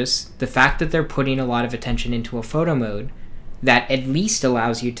gorgeous. The fact that they're putting a lot of attention into a photo mode that at least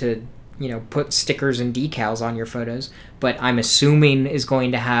allows you to, put stickers and decals on your photos, but I'm assuming is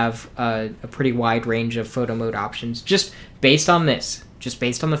going to have a pretty wide range of photo mode options just based on this. Just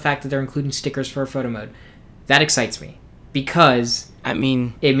based on the fact that they're including stickers for a photo mode. That excites me. Because it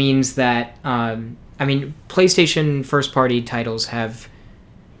means that PlayStation first-party titles have,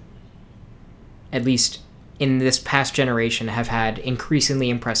 at least in this past generation, have had increasingly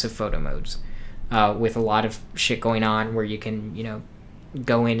impressive photo modes with a lot of shit going on where you can,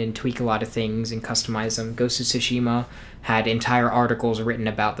 go in and tweak a lot of things and customize them. Ghost of Tsushima had entire articles written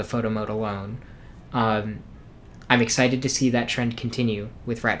about the photo mode alone. I'm excited to see that trend continue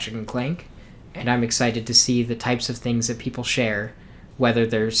with Ratchet & Clank, and I'm excited to see the types of things that people share, whether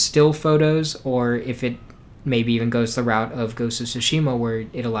they're still photos or if it maybe even goes the route of Ghost of Tsushima where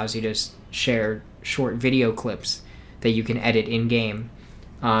it allows you to share short video clips that you can edit in-game.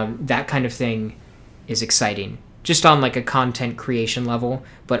 That kind of thing is exciting, just on like a content creation level,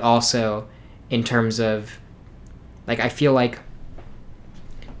 but also in terms of, like, I feel like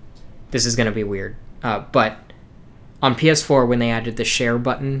this is going to be weird, but on PS4 when they added the share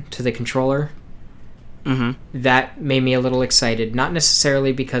button to the controller, that made me a little excited, not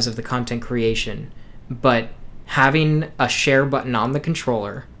necessarily because of the content creation, but having a share button on the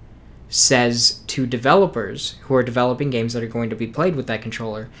controller says to developers who are developing games that are going to be played with that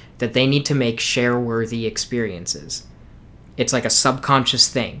controller that they need to make share-worthy experiences. It's like a subconscious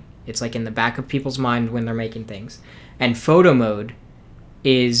thing. It's like in the back of people's mind when they're making things. And photo mode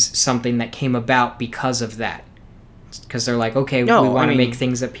is something that came about because of that. Because they're like, okay, we want to make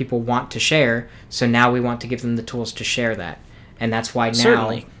things that people want to share, so now we want to give them the tools to share that. And that's why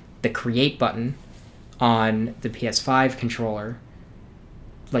now the create button on the PS5 controller,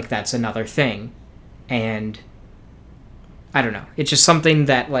 like, that's another thing. And I don't know, it's just something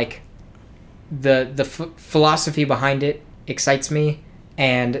that, like, the philosophy behind it excites me,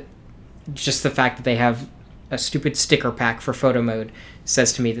 and just the fact that they have a stupid sticker pack for photo mode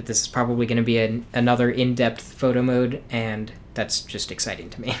says to me that this is probably going to be another in-depth photo mode, and that's just exciting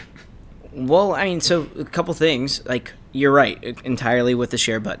to me. Well, I mean, so a couple things. Like, you're right entirely with the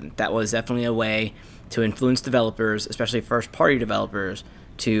share button. That was definitely a way to influence developers, especially first-party developers,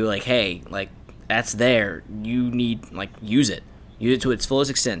 to, like, hey, like, that's there. You need, like, use it. Use it to its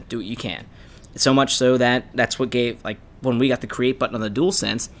fullest extent. Do what you can. So much so that that's what gave, like, when we got the create button on the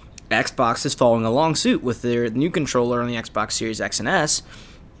DualSense, Xbox is following along suit with their new controller on the Xbox Series X and S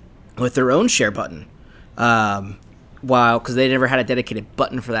with their own share button. Because they never had a dedicated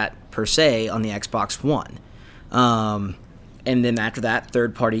button for that per se on the Xbox One. And then after that,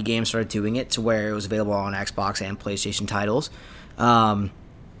 third-party games started doing it to where it was available on Xbox and PlayStation titles.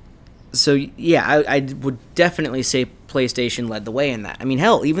 So, yeah, I would definitely say PlayStation led the way in that. I mean,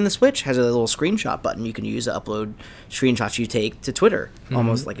 hell, even the Switch has a little screenshot button you can use to upload screenshots you take to Twitter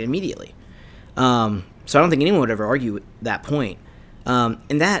almost, like, immediately. So I don't think anyone would ever argue that point.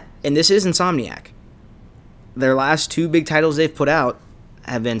 And this is Insomniac. Their last two big titles they've put out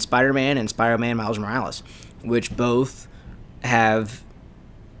have been Spider-Man and Spider-Man Miles Morales, which both have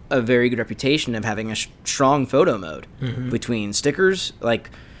a very good reputation of having a strong photo mode between stickers. Like,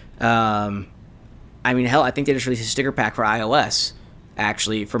 I mean, hell, I think they just released a sticker pack for iOS,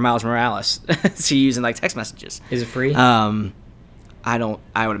 actually, for Miles Morales to use in, like, text messages. Is it free? I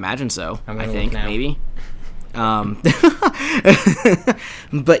would imagine so. I think, maybe.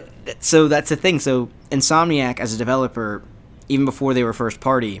 But, so that's the thing. So, Insomniac, as a developer, even before they were first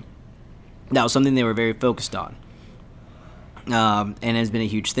party, that was something they were very focused on. And has been a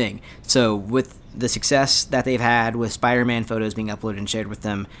huge thing. So, with the success that they've had with Spider-Man photos being uploaded and shared with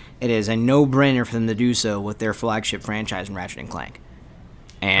them, it is a no-brainer for them to do so with their flagship franchise in Ratchet and Clank.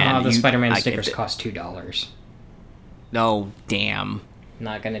 And the Spider-Man stickers cost $2. Oh, damn.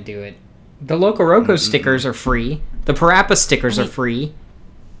 Not gonna do it. The Loco Roco stickers are free. The Parappa stickers are free.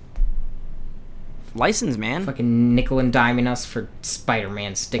 License, man. Fucking nickel and diming us for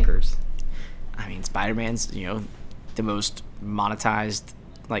Spider-Man stickers. I mean, Spider-Man's, the most monetized,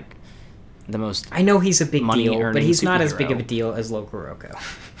 like, the most... I know he's a big deal, but he's not as big of a superhero. deal as Loco Roco.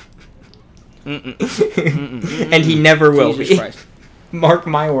 And he never will Jesus be. Christ. Mark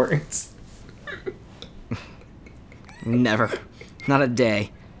my words. Never. Not a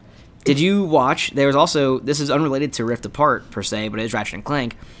day. Did you watch... There was also... This is unrelated to Rift Apart, per se, but it is Ratchet and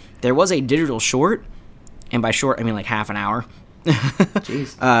Clank. There was a digital short, and by short, I mean like half an hour,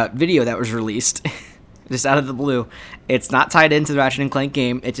 video that was released, just out of the blue. It's not tied into the Ratchet and Clank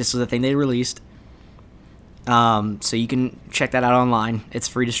game. It just was a thing they released. So you can check that out online. It's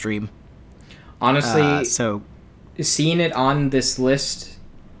free to stream. Honestly, So seeing it on this list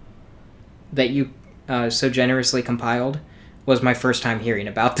that you so generously compiled was my first time hearing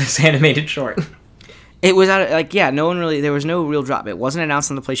about this animated short. it was out of, no one really, there was no real drop. It wasn't announced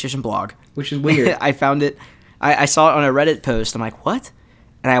on the PlayStation blog. Which is weird. I found it, I saw it on a Reddit post. I'm like, what?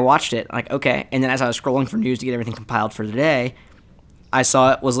 And I watched it, like, okay. And then as I was scrolling for news to get everything compiled for today, I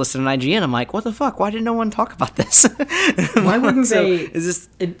saw it was listed on IGN. I'm like, what the fuck? Why didn't no one talk about this? Why wouldn't they? Is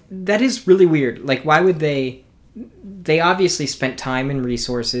this? That is really weird. Like, why would they? They obviously spent time and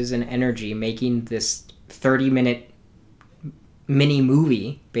resources and energy making this 30-minute mini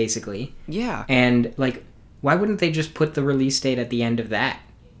movie, basically. Yeah. And, like, why wouldn't they just put the release date at the end of that?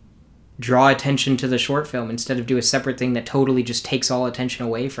 Draw attention to the short film instead of do a separate thing that totally just takes all attention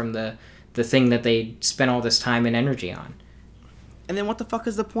away from the thing that they spent all this time and energy on. And then what the fuck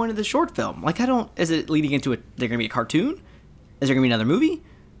is the point of the short film? Like, is it leading into there gonna be a cartoon? Is there gonna be another movie?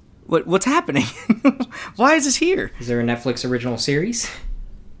 What's happening? Why is this here? Is there a Netflix original series?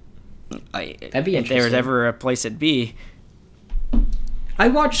 That'd be if there was interesting. ever a place it'd be. I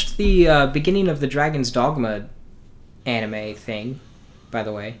watched the beginning of the Dragon's Dogma anime thing, by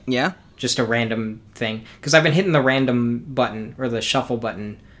the way. Yeah? Just a random thing. Because I've been hitting the random button, or the shuffle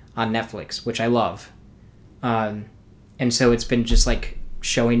button, on Netflix, which I love. And so it's been just, like,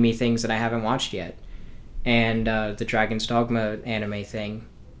 showing me things that I haven't watched yet. And the Dragon's Dogma anime thing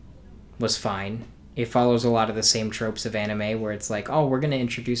was fine. It follows a lot of the same tropes of anime, where it's like, oh, we're going to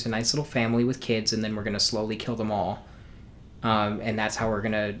introduce a nice little family with kids, and then we're going to slowly kill them all. And that's how we're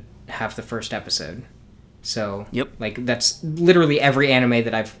going to have the first episode. So, Yep. like, that's literally every anime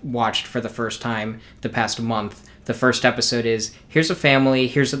that I've watched for the first time the past month. The first episode is, here's a family,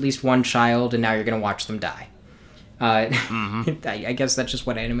 here's at least one child, and now you're going to watch them die. I guess that's just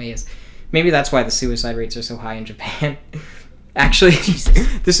what anime is. Maybe that's why the suicide rates are so high in Japan. Actually,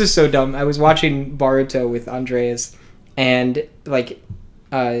 this is so dumb. I was watching Boruto with Andreas, and, like,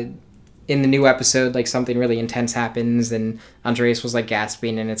 in the new episode, like, something really intense happens, and Andreas was, like,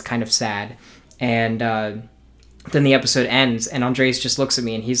 gasping, and it's kind of sad. And then the episode ends, and Andreas just looks at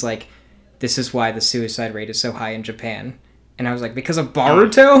me, and he's like, this is why the suicide rate is so high in Japan. And I was like, because of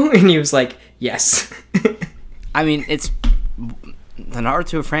Boruto? And he was like, yes. I mean, the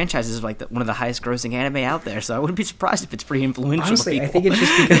Naruto franchise is like one of the highest grossing anime out there, so I wouldn't be surprised if it's pretty influential. Honestly, to I people. think it's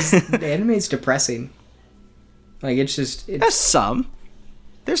just because the anime is depressing. Like, it's just... There's some.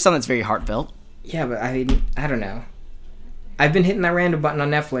 There's some that's very heartfelt. Yeah, but I mean, I don't know. I've been hitting that random button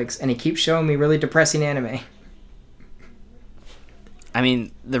on Netflix, and it keeps showing me really depressing anime. I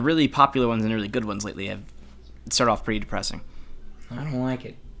mean, the really popular ones and the really good ones lately have started off pretty depressing. I don't like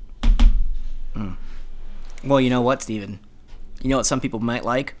it. Well, you know what, Steven? You know what some people might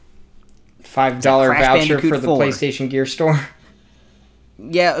like? $5 Crash voucher Bandicoot for the 4. PlayStation Gear Store.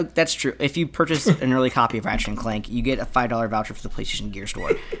 Yeah, that's true. If you purchase an early copy of Ratchet & Clank, you get a $5 voucher for the PlayStation Gear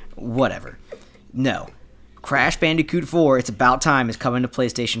Store. Whatever. No. Crash Bandicoot 4, It's About Time, is coming to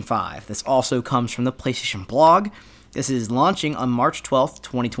PlayStation 5. This also comes from the PlayStation blog. This is launching on March 12th,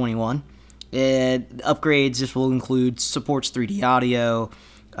 2021. Upgrades, this will include, supports 3D audio.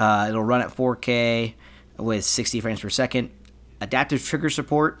 It'll run at 4K with 60 frames per second. Adaptive trigger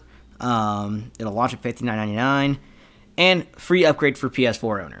support. It'll launch at $59.99. And free upgrade for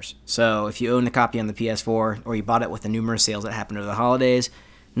PS4 owners. So if you own the copy on the PS4 or you bought it with the numerous sales that happened over the holidays,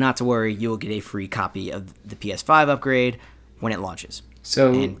 not to worry, you will get a free copy of the PS5 upgrade when it launches.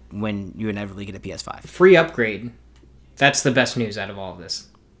 So, And when you inevitably get a PS5. free upgrade. That's the best news out of all of this.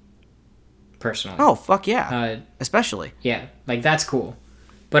 Personally. Oh, fuck yeah. Especially. Yeah, like, that's cool.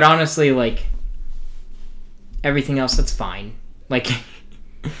 But honestly, like, everything else, that's fine. Like,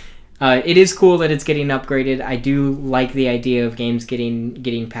 It is cool that it's getting upgraded. I do like the idea of games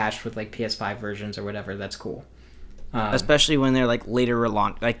getting patched with like PS5 versions or whatever. That's cool. Especially when they're like later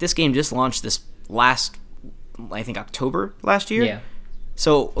launched. Like this game just launched this last, I think October last year. Yeah.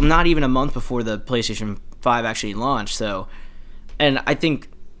 So not even a month before the PlayStation 5 actually launched. So, and I think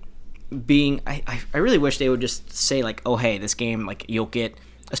I really wish they would just say like, oh hey, this game like you'll get,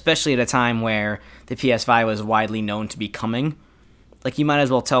 especially at a time where the PS5 was widely known to be coming. Like you might as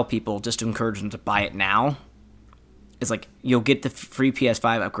well tell people just to encourage them to buy it now. It's like you'll get the free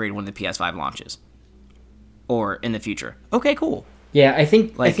PS5 upgrade when the PS5 launches, or in the future. Okay, cool. Yeah, I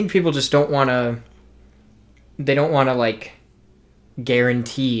think people just don't want to. They don't want to like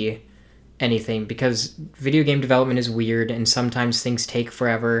guarantee anything because video game development is weird and sometimes things take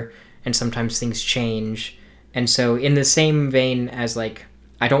forever and sometimes things change. And so in the same vein as like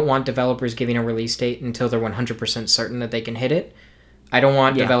I don't want developers giving a release date until they're 100% certain that they can hit it. I don't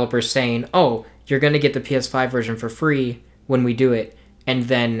want developers saying, "Oh, you're going to get the PS5 version for free when we do it." And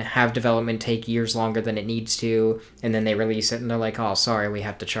then have development take years longer than it needs to, and then they release it and they're like, "Oh, sorry, we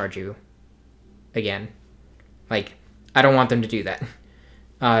have to charge you again." Like, I don't want them to do that.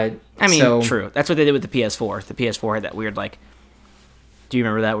 True. That's what they did with the PS4. The PS4 had that weird, like, do you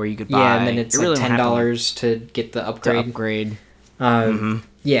remember that where you could buy? Yeah, and then it's like $10 to get the upgrade.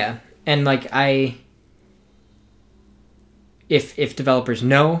 Yeah, and like if developers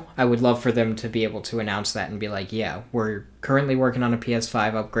know, I would love for them to be able to announce that and be like, yeah, we're currently working on a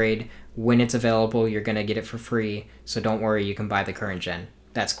PS5 upgrade. When it's available, you're going to get it for free. So don't worry, you can buy the current gen.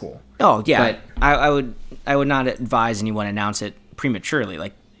 That's cool. Oh, yeah. But I would not advise anyone announce it prematurely.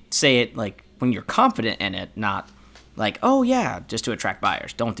 Like, say it like when you're confident in it, not like, oh, yeah, just to attract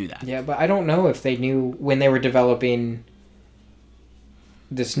buyers. Don't do that. Yeah, but I don't know if they knew when they were developing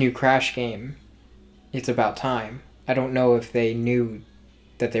this new Crash game, It's About Time. I don't know if they knew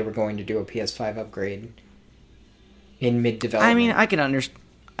that they were going to do a PS5 upgrade in mid-development. I mean, I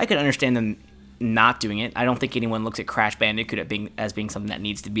could understand them not doing it. I don't think anyone looks at Crash Bandicoot as being something that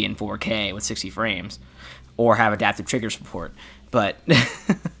needs to be in 4K with 60 frames or have adaptive trigger support. But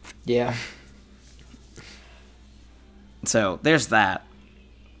yeah. So there's that.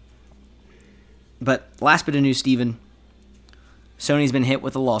 But last bit of news, Steven. Sony's been hit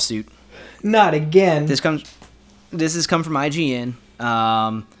with a lawsuit. Not again. This has come from IGN,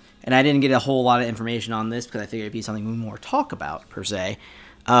 and I didn't get a whole lot of information on this because I figured it'd be something we more talk about, per se.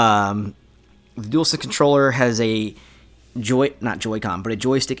 The DualSense controller has a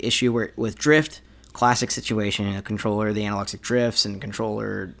joystick issue with drift, classic situation in a controller, the analog stick drifts, and the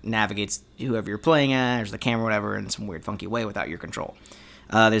controller navigates whoever you're playing as, or the camera, whatever, in some weird, funky way without your control.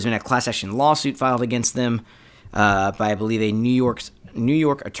 There's been a class action lawsuit filed against them by, I believe, a New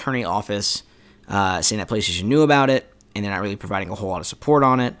York attorney office, saying that PlayStation knew about it, and they're not really providing a whole lot of support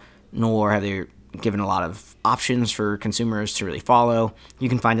on it, nor have they given a lot of options for consumers to really follow. You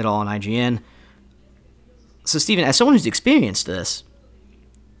can find it all on IGN. So, Steven, as someone who's experienced this,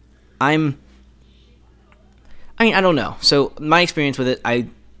 I don't know. So, my experience with it, I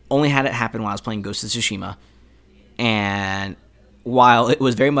only had it happen while I was playing Ghost of Tsushima, and while it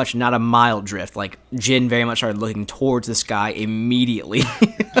was very much not a mild drift, like Jin very much started looking towards the sky immediately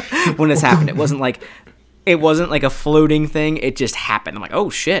when this happened. It wasn't like a floating thing. It just happened. I'm like, oh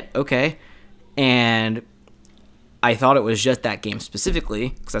shit, okay. And I thought it was just that game specifically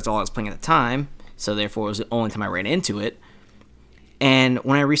because that's all I was playing at the time. So therefore, it was the only time I ran into it. And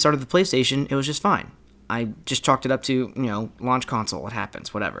when I restarted the PlayStation, it was just fine. I just chalked it up to, launch console. It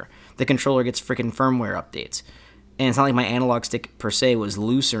happens, whatever. The controller gets freaking firmware updates. And it's not like my analog stick per se was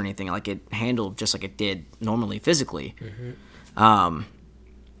loose or anything. Like it handled just like it did normally physically. Mm-hmm.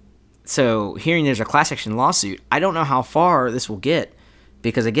 So hearing there's a class action lawsuit, I don't know how far this will get.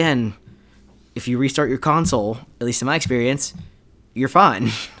 Because again, if you restart your console, at least in my experience, you're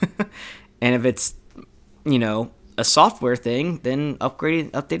fine. And if it's, a software thing, then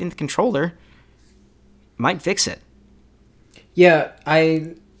updating the controller might fix it. Yeah,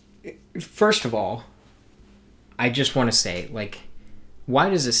 first of all, I just want to say, why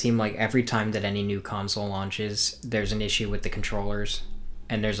does it seem like every time that any new console launches, there's an issue with the controllers,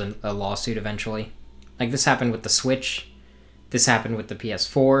 and there's a lawsuit eventually? Like, this happened with the Switch, this happened with the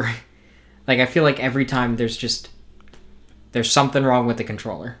PS4. I feel like every time there's something wrong with the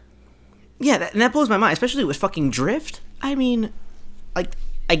controller. Yeah, and that blows my mind, especially with fucking drift. I mean,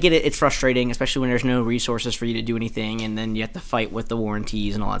 I get it, it's frustrating, especially when there's no resources for you to do anything, and then you have to fight with the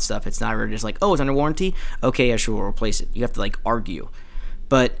warranties and all that stuff. It's not really just like, oh, it's under warranty? Okay, yeah, sure, we'll replace it. You have to, argue.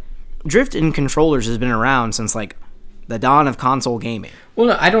 But drift in controllers has been around since, the the dawn of console gaming. Well,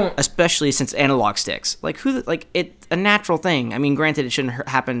 no, I don't. Especially since analog sticks. It's a natural thing. I mean, granted, it shouldn't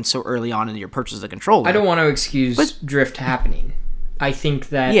happen so early on in your purchase of the controller. I don't want to excuse drift happening. I think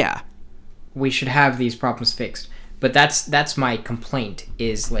that we should have these problems fixed. But that's my complaint,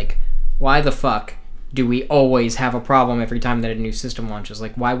 is like, why the fuck do we always have a problem every time that a new system launches?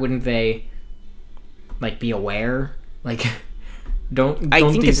 Like, why wouldn't they, like, be aware? Like, don't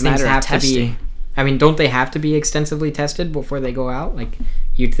these things have to be... I mean, don't they have to be extensively tested before they go out? Like,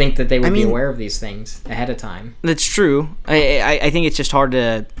 you'd think that they would be aware of these things ahead of time. That's true. I think it's just hard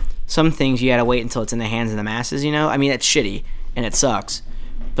to... Some things you gotta wait until it's in the hands of the masses, you know? I mean, it's shitty, and it sucks.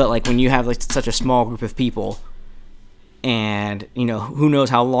 But, like, when you have, like, such a small group of people, and, you know, who knows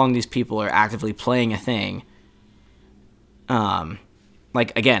how long these people are actively playing a thing.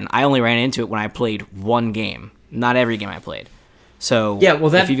 Like, again, I only ran into it when I played one game. Not every game I played. So, yeah,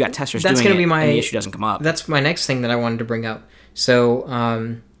 well, if you've got testers doing it and the issue doesn't come up. That's my next thing that I wanted to bring up. So,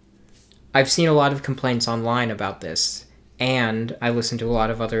 I've seen a lot of complaints online about this, and I listen to a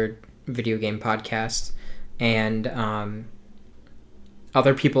lot of other video game podcasts, and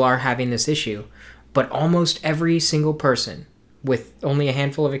other people are having this issue. But almost every single person, with only a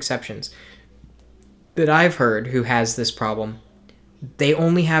handful of exceptions, that I've heard who has this problem, they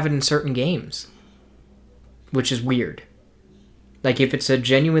only have it in certain games. Which is weird. Like, if it's a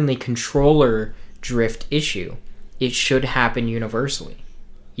genuinely controller drift issue, it should happen universally,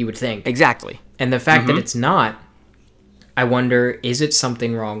 you would think. Exactly. And the fact that it's not, I wonder, is it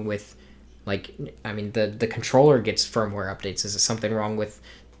something wrong with, like, I mean, the controller gets firmware updates. Is it something wrong with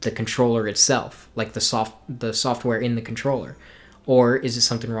the controller itself, like the software in the controller? Or is it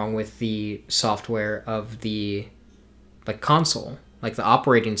something wrong with the software of the, like, console? Like the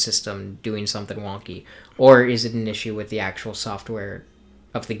operating system doing something wonky? Or is it an issue with the actual software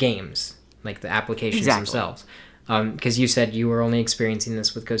of the games, like the applications themselves? Because you said you were only experiencing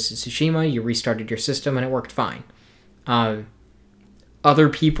this with Ghost of Tsushima, you restarted your system and it worked fine. Other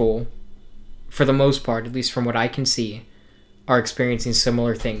people, for the most part, at least from what I can see, are experiencing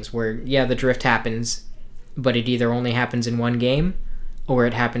similar things where, yeah, the drift happens, but it either only happens in one game, or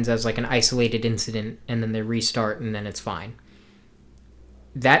it happens as like an isolated incident, and then they restart and then it's fine.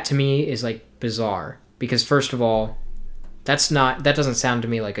 That to me is like bizarre, because first of all, that doesn't sound to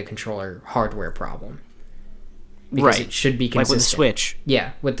me like a controller hardware problem. Because it should be consistent. Like with the Switch.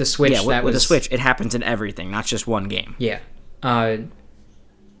 Yeah, with the Switch. Yeah, with the Switch, it happens in everything, not just one game. Yeah.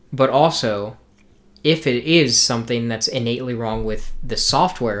 But also, if it is something that's innately wrong with the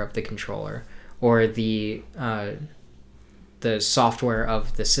software of the controller, or the software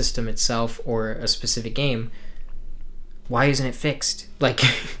of the system itself, or a specific game, why isn't it fixed? Like,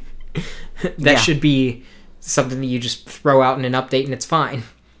 that should be something that you just throw out in an update and it's fine.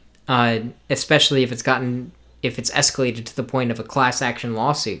 Especially if it's escalated to the point of a class action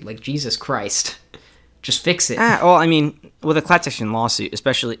lawsuit. Like, Jesus Christ. Just fix it. Well, I mean, with a class action lawsuit,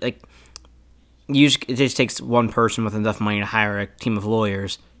 especially, like, it just takes one person with enough money to hire a team of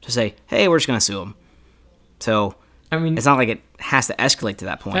lawyers to say, hey, we're just going to sue them. So, I mean, it's not like it has to escalate to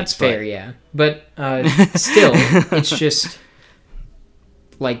that point. That's fair, yeah. But still, it's just,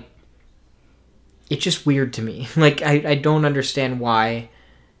 like, it's just weird to me. Like, I don't understand why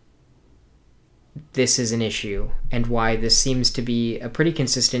this is an issue, and why this seems to be a pretty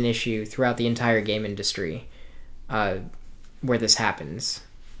consistent issue throughout the entire game industry, where this happens.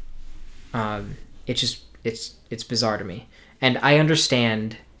 It's bizarre to me. And I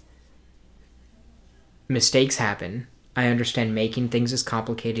understand mistakes happen. I understand making things is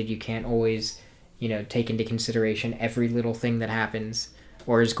complicated. You can't always, take into consideration every little thing that happens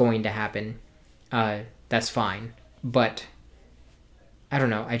or is going to happen. That's fine. But I don't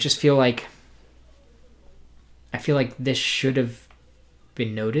know. I just feel like this should have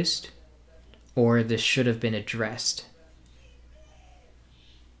been noticed, or this should have been addressed,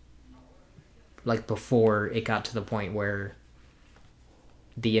 like, before it got to the point where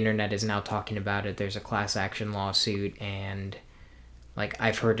the internet is now talking about it. There's a class action lawsuit, and, like,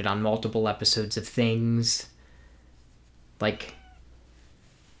 I've heard it on multiple episodes of Things. Like,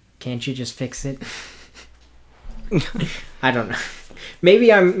 can't you just fix it? I don't know.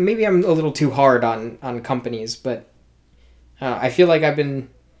 Maybe I'm a little too hard on companies, but I feel like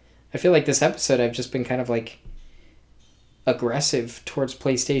this episode I've just been kind of, like, aggressive towards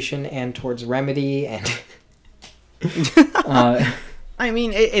PlayStation and towards Remedy, and I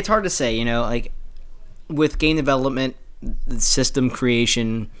mean, it's hard to say, like, with game development, system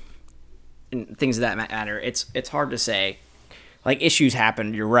creation, and things of that matter, it's hard to say. Like, issues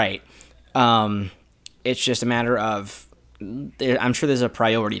happen, you're right. It's just a matter of, I'm sure there's a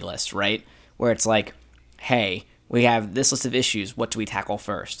priority list, right? Where it's like, hey, we have this list of issues. What do we tackle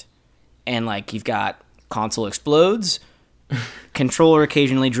first? And like you've got console explodes, controller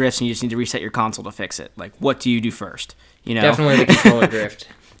occasionally drifts, and you just need to reset your console to fix it. Like, what do you do first? You know, Definitely the controller drift.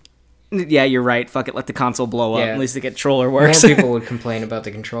 Yeah, you're right. Fuck it, let the console blow up. Yeah. At least the controller works. More people would complain about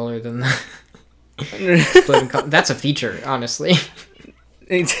the controller than the that's a feature, honestly.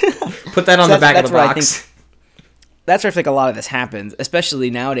 Put that on the back of the box. That's where I think a lot of this happens, especially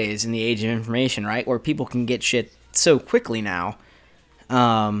nowadays in the age of information, right? Where people can get shit so quickly now,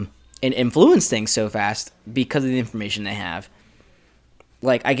 and influence things so fast because of the information they have.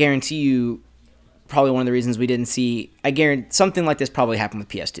 Like, I guarantee you, probably one of the reasons we didn't see, I guarantee something like this probably happened with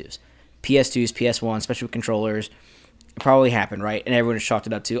PS2s. PS2s, PS1, especially with controllers, it probably happened, right? And everyone just chalked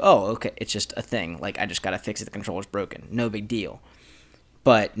it up to, oh, okay, it's just a thing. Like, I just gotta fix it, the controller's broken. No big deal.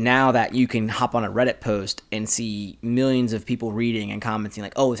 But now that you can hop on a Reddit post and see millions of people reading and commenting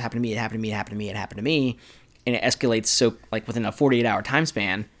like, oh, it's happened to me, it happened to me, it happened to me, it happened to me, and it escalates so, like, within a 48-hour time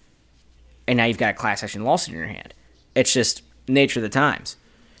span, and now you've got a class action lawsuit in your hand. It's just nature of the times.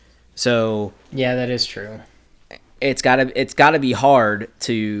 So yeah, that is true. It's gotta be hard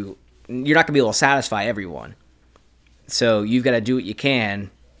to. You're not gonna be able to satisfy everyone. So you've got to do what you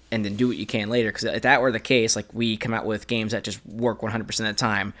can, and then do what you can later. Because if that were the case, like we come out with games that just work 100% of the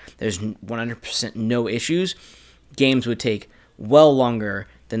time, there's 100% no issues. Games would take well longer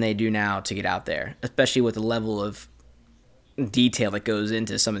than they do now to get out there, especially with the level of detail that goes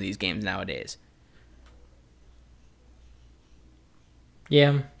into some of these games nowadays.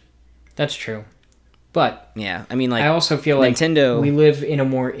 Yeah, that's true. But yeah, I mean, like, I also feel Nintendo, like we live in a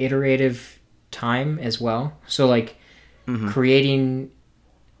more iterative time as well. So like creating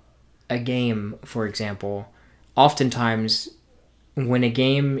a game, for example, oftentimes when a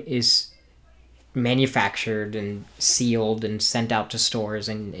game is manufactured and sealed and sent out to stores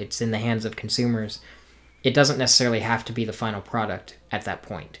and it's in the hands of consumers, it doesn't necessarily have to be the final product at that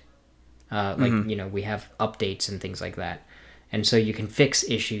point. We have updates and things like that. And so you can fix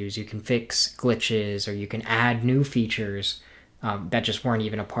issues, you can fix glitches, or you can add new features that just weren't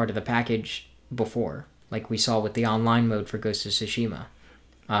even a part of the package before, like we saw with the online mode for Ghost of Tsushima.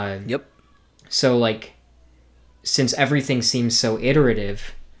 Yep. So, like, since everything seems so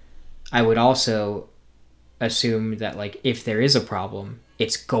iterative, I would also assume that, like, if there is a problem,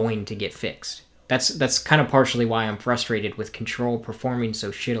 it's going to get fixed. That's kind of partially why I'm frustrated with Control performing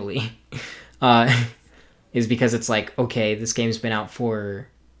so shittily. Is because it's like, okay, this game's been out for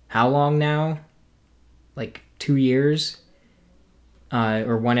how long now? Like 2 years?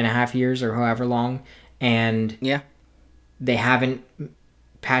 Or 1.5 years, or however long. And yeah, they haven't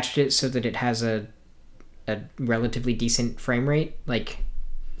patched it so that it has a relatively decent frame rate. Like,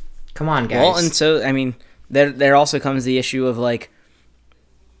 come on, guys. Well, and so, I mean, there also comes the issue of, like,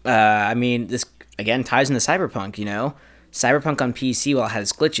 this, again, ties into Cyberpunk, you know? Cyberpunk on PC, while it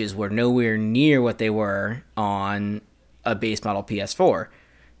has glitches, were nowhere near what they were on a base model PS4.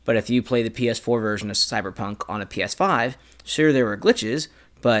 But if you play the PS4 version of Cyberpunk on a PS5, sure, there were glitches,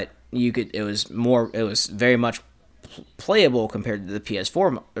 but it was very much playable compared to the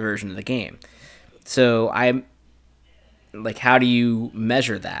PS4 version of the game. So I'm like, how do you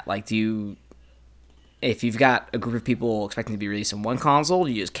measure that? Like, if you've got a group of people expecting to be released on one console,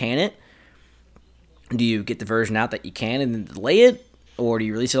 do you just can it? Do you get the version out that you can and then delay it? Or do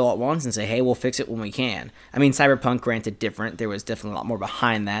you release it all at once and say, hey, we'll fix it when we can? I mean, Cyberpunk, granted, different. There was definitely a lot more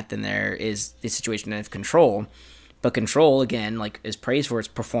behind that than there is the situation of Control. But Control, again, like, is praised for its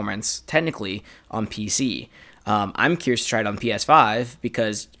performance, technically, on PC. I'm curious to try it on PS5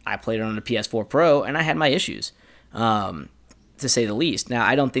 because I played it on a PS4 Pro and I had my issues, to say the least. Now,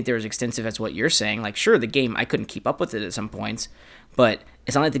 I don't think they're as extensive as what you're saying. Like, sure, the game, I couldn't keep up with it at some points, but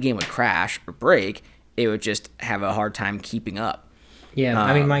it's not like the game would crash or break. It would just have a hard time keeping up. Yeah,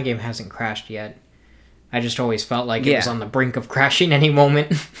 I mean, my game hasn't crashed yet. I just always felt like it was on the brink of crashing any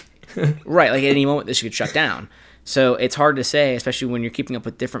moment. Right, like at any moment this could shut down. So it's hard to say, especially when you're keeping up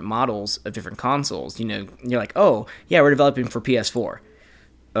with different models of different consoles. You know, you're like, oh, yeah, we're developing for PS4.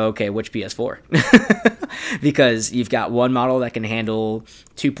 Okay, which PS4? Because you've got one model that can handle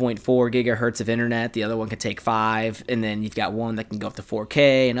 2.4 gigahertz of internet, the other one can take 5, and then you've got one that can go up to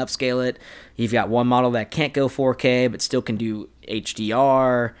 4K and upscale it. You've got one model that can't go 4K but still can do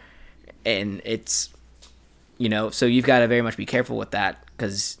HDR, and it's, you know, so you've got to very much be careful with that,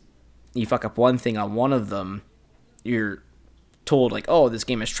 because you fuck up one thing on one of them, you're told, like, oh, this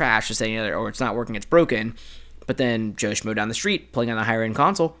game is trash, just saying, or it's not working, it's broken. But then Joe Schmo down the street playing on a higher end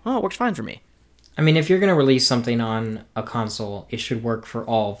console, oh, it works fine for me. I mean, if you're going to release something on a console, it should work for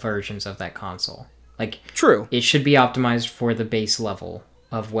all versions of that console. Like, true, it should be optimized for the base level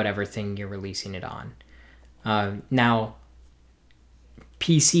of whatever thing you're releasing it on. Now,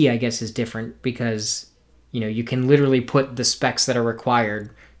 PC, I guess, is different because, you can literally put the specs that are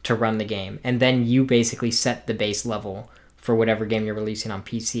required to run the game, and then you basically set the base level for whatever game you're releasing on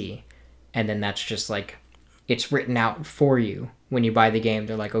PC, and then that's just like, it's written out for you when you buy the game.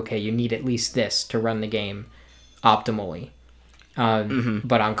 They're like, okay, you need at least this to run the game optimally.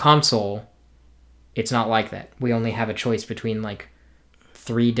 But on console, it's not like that. We only have a choice between like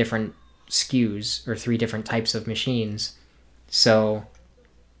 3 different SKUs or 3 different types of machines. So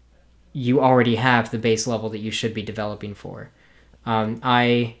you already have the base level that you should be developing for. While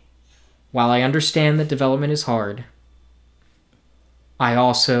I understand that development is hard, I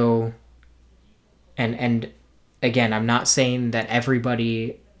also, and again, I'm not saying that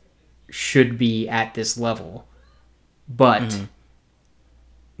everybody should be at this level, but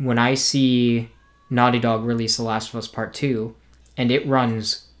when I see Naughty Dog release The Last of Us Part 2, and it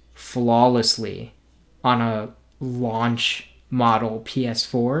runs flawlessly on a launch model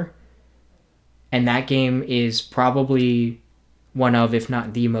PS4, and that game is probably one of, if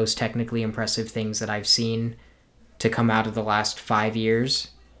not the most technically impressive things that I've seen to come out of the last 5 years.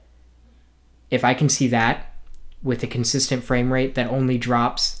 If I can see that with a consistent frame rate that only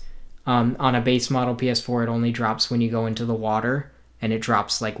drops on a base model PS4, it only drops when you go into the water, and it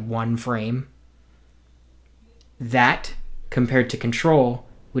drops like 1 frame. That, compared to Control,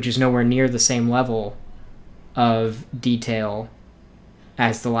 which is nowhere near the same level of detail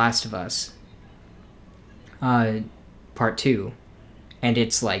as The Last of Us Part 2, and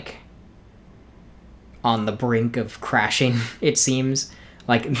it's like on the brink of crashing, it seems.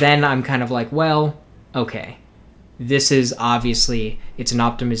 Like, then I'm kind of like, well, okay. This is obviously, it's an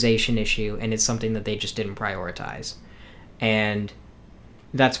optimization issue, and it's something that they just didn't prioritize. And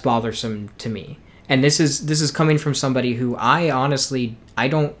that's bothersome to me. And this is coming from somebody who I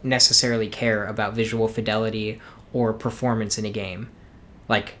don't necessarily care about visual fidelity or performance in a game.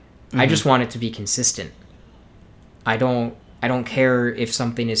 Like, I just want it to be consistent. I don't care if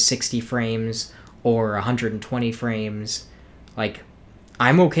something is 60 frames or 120 frames. Like,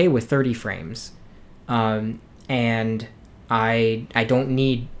 I'm okay with 30 frames. And I don't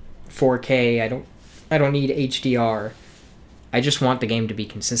need 4K. I don't need HDR. I just want the game to be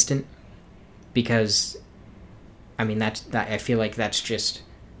consistent, because I mean that I feel like that's just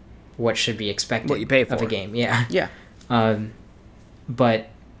what should be expected, what you pay for of a game. Yeah. Yeah. But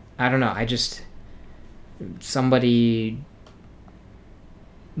I don't know. I just somebody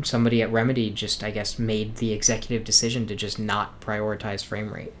at Remedy just, I guess, made the executive decision to just not prioritize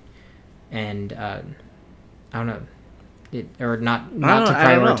frame rate, and I don't know, or not to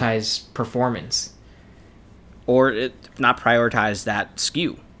prioritize performance, or not prioritize that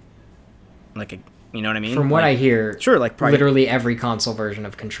SKU. Like, you know what I mean? From what I hear, sure, like literally every console version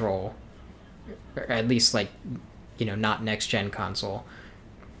of Control, or at least like, not next gen console,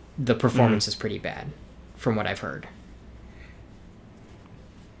 the performance is pretty bad, from what I've heard.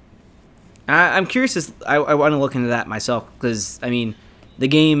 I'm curious. I want to look into that myself, because I mean, the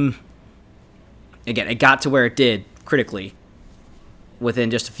game, again, it got to where it did critically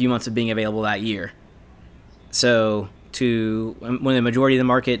within just a few months of being available that year. So when the majority of the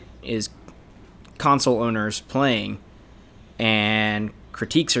market is console owners playing, and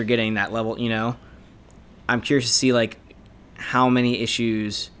critiques are getting that level, I'm curious to see like how many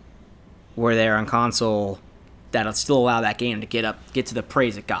issues were there on console that'll still allow that game to get to the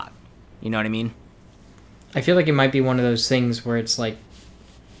praise it got. You know what I mean? I feel like it might be one of those things where it's like,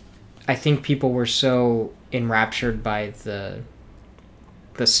 I think people were so enraptured by the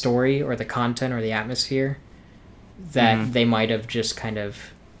story or the content or the atmosphere that they might have just kind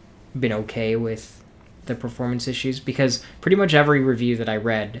of been okay with the performance issues, because pretty much every review that I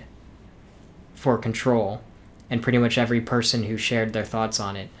read for Control, and pretty much every person who shared their thoughts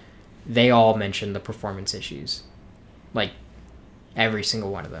on it, they all mentioned the performance issues. Like, every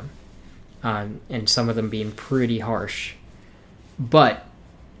single one of them. And some of them being pretty harsh. But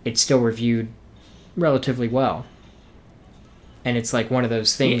it's still reviewed relatively well. And it's like one of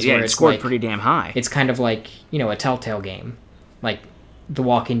those things where it's scored like, pretty damn high. It's kind of like, a Telltale game. Like The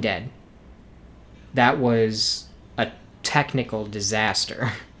Walking Dead. That was a technical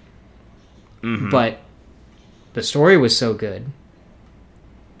disaster. But the story was so good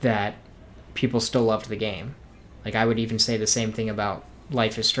that people still loved the game. Like, I would even say the same thing about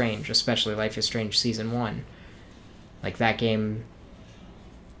Life is Strange, especially Life is Strange Season 1. Like, that game,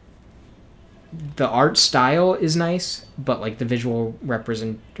 the art style is nice, but like the visual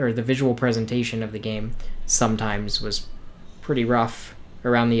presentation of the game sometimes was pretty rough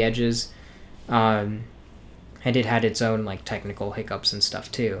around the edges. And it had its own like technical hiccups and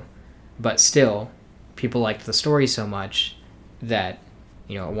stuff too. But still, people liked the story so much that,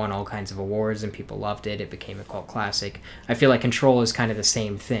 you know, it won all kinds of awards and people loved it. It became a cult classic. I feel like Control is kind of the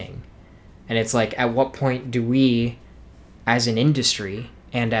same thing. And it's like, at what point do we, as an industry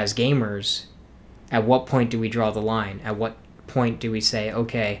and as gamers, at what point do we draw the line? At what point do we say,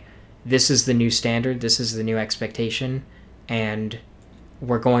 okay, this is the new standard, this is the new expectation, and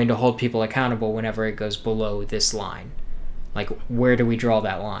we're going to hold people accountable whenever it goes below this line? Like, where do we draw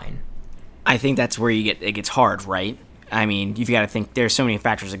that line? I think that's where it gets hard, right? I mean, you've got to think there's so many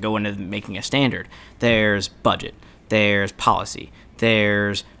factors that go into making a standard. There's budget, there's policy,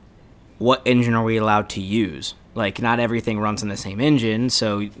 there's what engine are we allowed to use? Like, not everything runs on the same engine,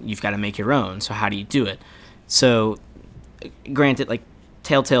 so you've got to make your own. So how do you do it? So, granted, like,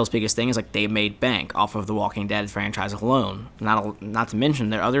 Telltale's biggest thing is, like, they made bank off of the Walking Dead franchise alone. Not to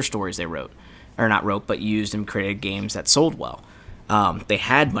mention their other stories they wrote. Or not wrote, but used and created games that sold well. They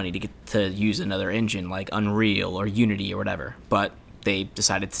had money to get to use another engine like Unreal or Unity or whatever, but they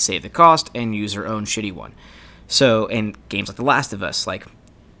decided to save the cost and use their own shitty one. So, and games like The Last of Us, like,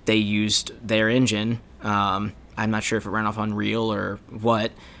 they used their engine. I'm not sure if it ran off Unreal or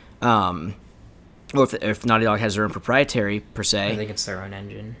what, or if Naughty Dog has their own proprietary per se. I think it's their own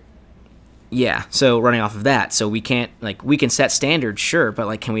engine. Yeah, so running off of that, so we can't, like, we can set standards, sure, but,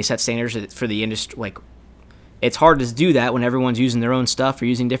 like, can we set standards for the industry? Like, it's hard to do that when everyone's using their own stuff or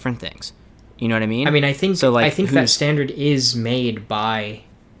using different things. You know what I mean? I mean, I think so, like, I think that standard is made by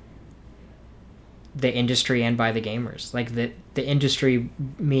the industry and by the gamers. Like, the industry,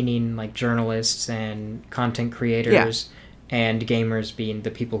 meaning, like, journalists and content creators, and gamers being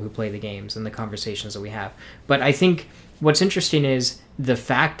the people who play the games and the conversations that we have. But I think what's interesting is the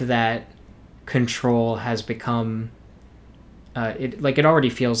fact that Control has become it already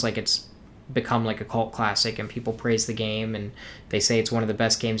feels like it's become like a cult classic, and people praise the game and they say it's one of the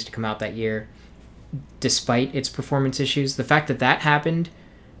best games to come out that year despite its performance issues. The fact that that happened,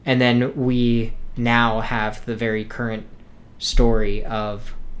 and then we now have the very current story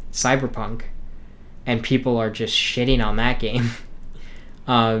of Cyberpunk and people are just shitting on that game.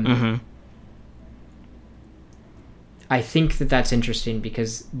 I think that that's interesting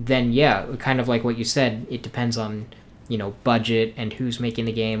because then, yeah, kind of like what you said, it depends on, you know, budget and who's making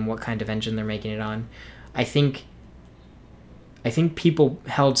the game, what kind of engine they're making it on. I think people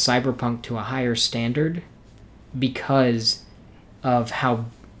held Cyberpunk to a higher standard because of how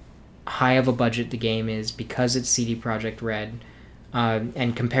high of a budget the game is, because it's CD Projekt Red,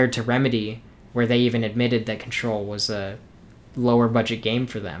 and compared to Remedy, where they even admitted that Control was a lower budget game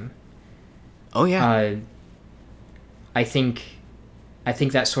for them. Oh yeah. I think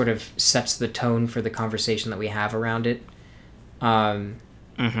that sort of sets the tone for the conversation that we have around it.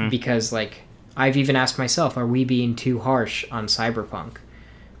 Because, like, I've even asked myself, are we being too harsh on Cyberpunk?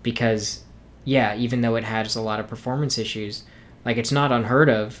 Because, yeah, even though it has a lot of performance issues, like, it's not unheard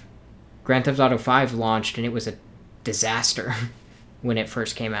of. Grand Theft Auto 5 launched and it was a disaster when it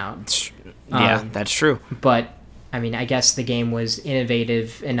first came out. Yeah, that's true. But, I mean, I guess the game was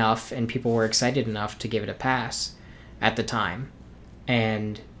innovative enough and people were excited enough to give it a pass at the time.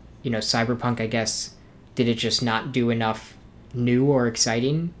 And, you know, Cyberpunk, I guess, did it just not do enough new or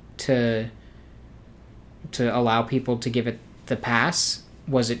exciting to allow people to give it the pass?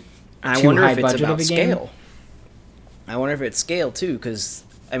 Was it too high budget of a game? I wonder if it's scale too, because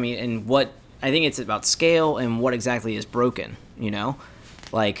I mean, and what I think it's about scale and what exactly is broken. You know,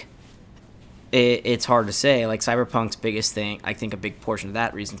 like it's hard to say. Like Cyberpunk's biggest thing, I think a big portion of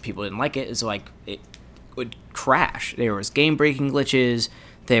that reason people didn't like it is like it would crash. There was game-breaking glitches.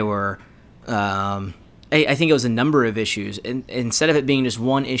 There were, I think it was a number of issues. And instead of it being just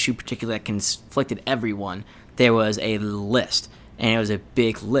one issue particularly that conflicted everyone, there was a list. And it was a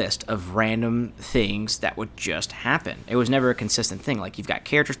big list of random things that would just happen. It was never a consistent thing. Like, you've got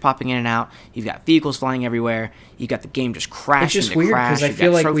characters popping in and out. You've got vehicles flying everywhere. You've got the game just crashing. It's just weird because I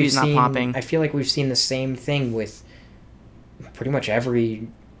feel like we've seen the same thing with pretty much every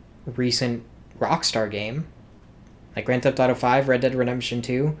recent Rockstar game. Like Grand Theft Auto 5, Red Dead Redemption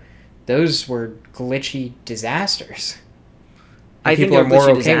 2. Those were glitchy disasters. I think they're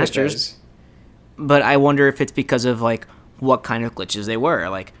glitchy disasters. But I wonder if it's because of, like, what kind of glitches they were.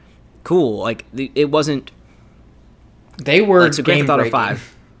 Like, cool. Like, it wasn't... They were like, so Grand Theft Auto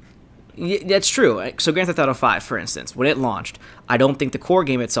 5. Yeah, that's true. So Grand Theft Auto 5, for instance, when it launched, I don't think the core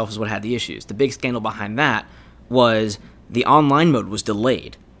game itself is what had the issues. The big scandal behind that was the online mode was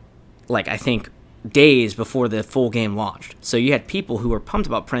delayed. Like, I think days before the full game launched. So you had people who were pumped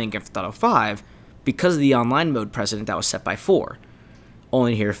about playing Grand Theft Auto 5 because of the online mode precedent that was set by 4.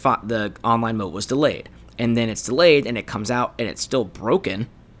 Only here, the online mode was delayed. And then it's delayed, and it comes out, and it's still broken.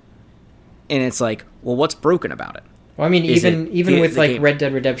 And it's like, well, what's broken about it? Well, I mean, even with like game? Red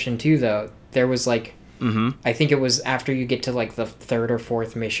Dead Redemption 2, though, there was like, Mm-hmm. I think it was after you get to like the third or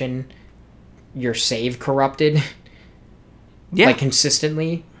fourth mission, your save corrupted. Yeah. Like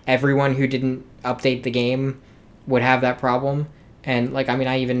consistently, everyone who didn't update the game would have that problem. And like, I mean,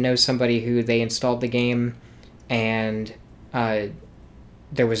 I even know somebody who they installed the game, and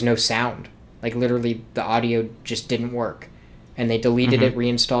there was no sound. Like literally, the audio just didn't work, and they deleted it,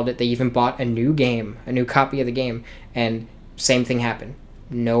 reinstalled it. They even bought a new copy of the game, and same thing happened.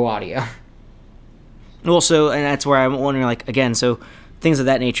 No audio. Well, so, and that's where I'm wondering, like, again, so things of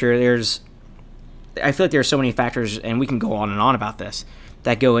that nature, I feel like there are so many factors, and we can go on and on about this,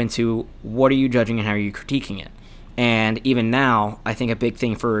 that go into what are you judging and how are you critiquing it. And even now, I think a big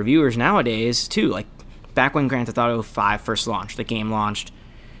thing for reviewers nowadays, too, like, back when Grand Theft Auto 5 first launched, the game launched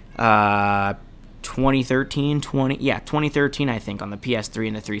 2013, I think, on the PS3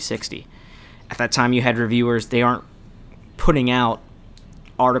 and the 360. At that time, you had reviewers, they aren't putting out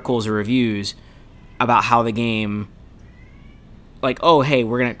articles or reviews about how the game, like, oh, hey,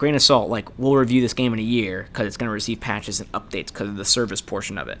 we're going to, grain of salt, like, we'll review this game in a year because it's going to receive patches and updates because of the service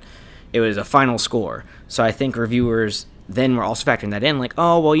portion of it. It was a final score. So I think reviewers then were also factoring that in, like,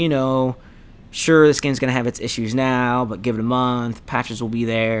 oh, well, you know, sure, this game's going to have its issues now, but give it a month, patches will be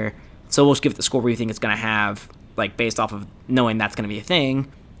there. So we'll just give it the score we think it's going to have, like, based off of knowing that's going to be a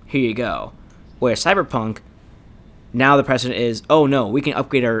thing. Here you go. Whereas Cyberpunk, now the precedent is, oh no, we can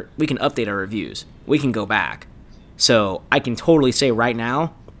update our reviews. We can go back. So I can totally say right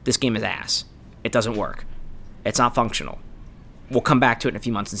now, this game is ass. It doesn't work. It's not functional. We'll come back to it in a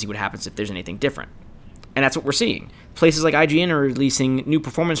few months and see what happens if there's anything different. And that's what we're seeing. Places like IGN are releasing new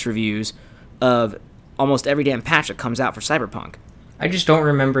performance reviews of almost every damn patch that comes out for Cyberpunk. I just don't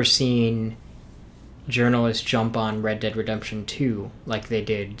remember seeing journalists jump on Red Dead Redemption 2 like they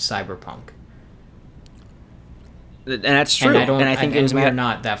did Cyberpunk. And that's true. And I think we are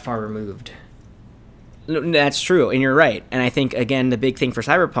not that far removed. That's true, and you're right. And I think, again, the big thing for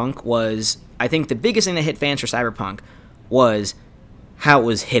Cyberpunk was, I think the biggest thing that hit fans for Cyberpunk was how it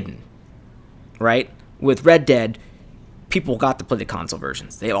was hidden, right? With Red Dead, people got to play the console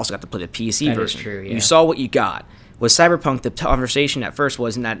versions. They also got to play the PC that version. Is true, yeah. You saw what you got. With Cyberpunk, the conversation at first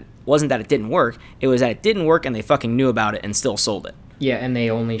wasn't that it didn't work. It was that it didn't work, and they fucking knew about it and still sold it. Yeah, and they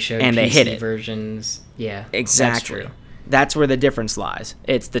only showed and PC they hit it. versions. Yeah, exactly. That's where the difference lies.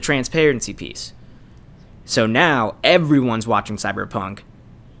 It's the transparency piece. So now everyone's watching Cyberpunk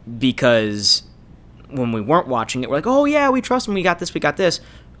because when we weren't watching it, we're like, oh yeah, we trust them. We got this. We got this.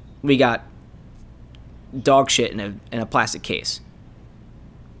 We got dog shit in a plastic case.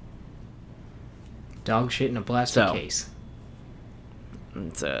 Dog shit in a plastic case.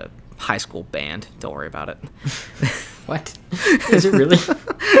 It's a high school band. Don't worry about it. What? Is it really?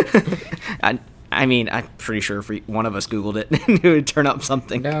 I mean, I'm pretty sure if one of us Googled it, it would turn up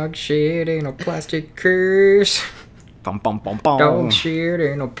something. Dog shit in a plastic case. Bum, bum, bum, bum. Dog shit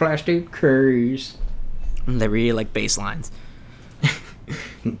in a plastic case. They really like bass lines.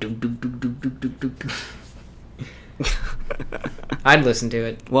 I'd listen to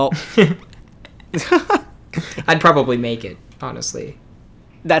it. Well, I'd probably make it, honestly.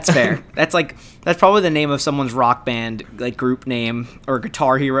 That's fair. That's probably the name of someone's rock band, like, group name or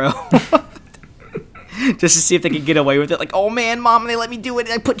Guitar Hero. Just to see if they could get away with it. Like, oh man, Mom, they let me do it.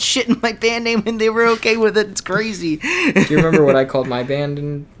 I put shit in my band name and they were okay with it. It's crazy. Do you remember what I called my band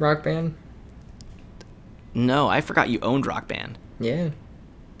in Rock Band? No, I forgot you owned Rock Band. Yeah.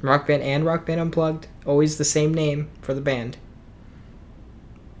 Rock Band and Rock Band Unplugged. Always the same name for the band.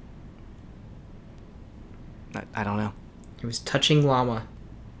 I don't know. It was Touching Llama.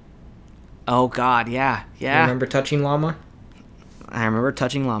 Oh God, yeah. You remember Touching Llama? I remember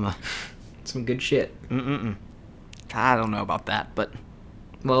Touching Llama. Some good shit. I don't know about that, but...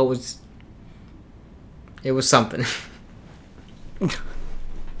 Well, it was something.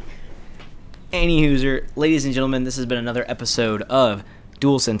 Anywho, ladies and gentlemen, this has been another episode of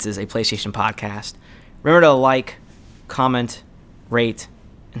Dual Senses, a PlayStation podcast. Remember to like, comment, rate,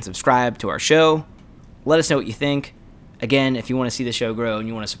 and subscribe to our show. Let us know what you think. Again, if you want to see the show grow and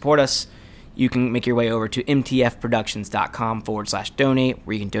you want to support us, you can make your way over to mtfproductions.com/donate,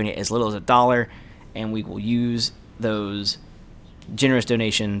 where you can donate as little as $1, and we will use those generous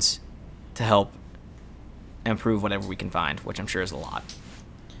donations to help improve whatever we can find, which I'm sure is a lot.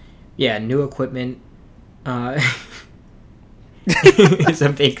 Yeah, new equipment is a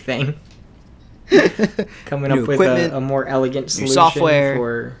big thing. Coming up with a more elegant solution software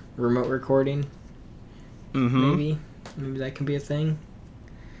for remote recording. Maybe that can be a thing.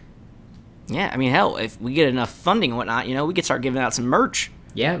 Yeah, I mean, hell, if we get enough funding and whatnot, we could start giving out some merch.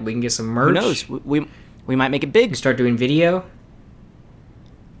 Yeah, we can get some merch. Who knows? We might make it big. We start doing video.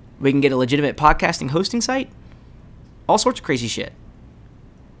 We can get a legitimate podcasting hosting site. All sorts of crazy shit.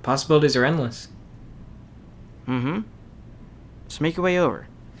 Possibilities are endless. Mm-hmm. So make your way over.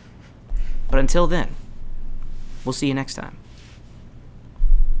 But until then, we'll see you next time.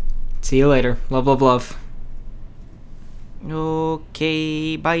 See you later. Love, love, love.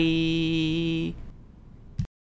 Okay, bye.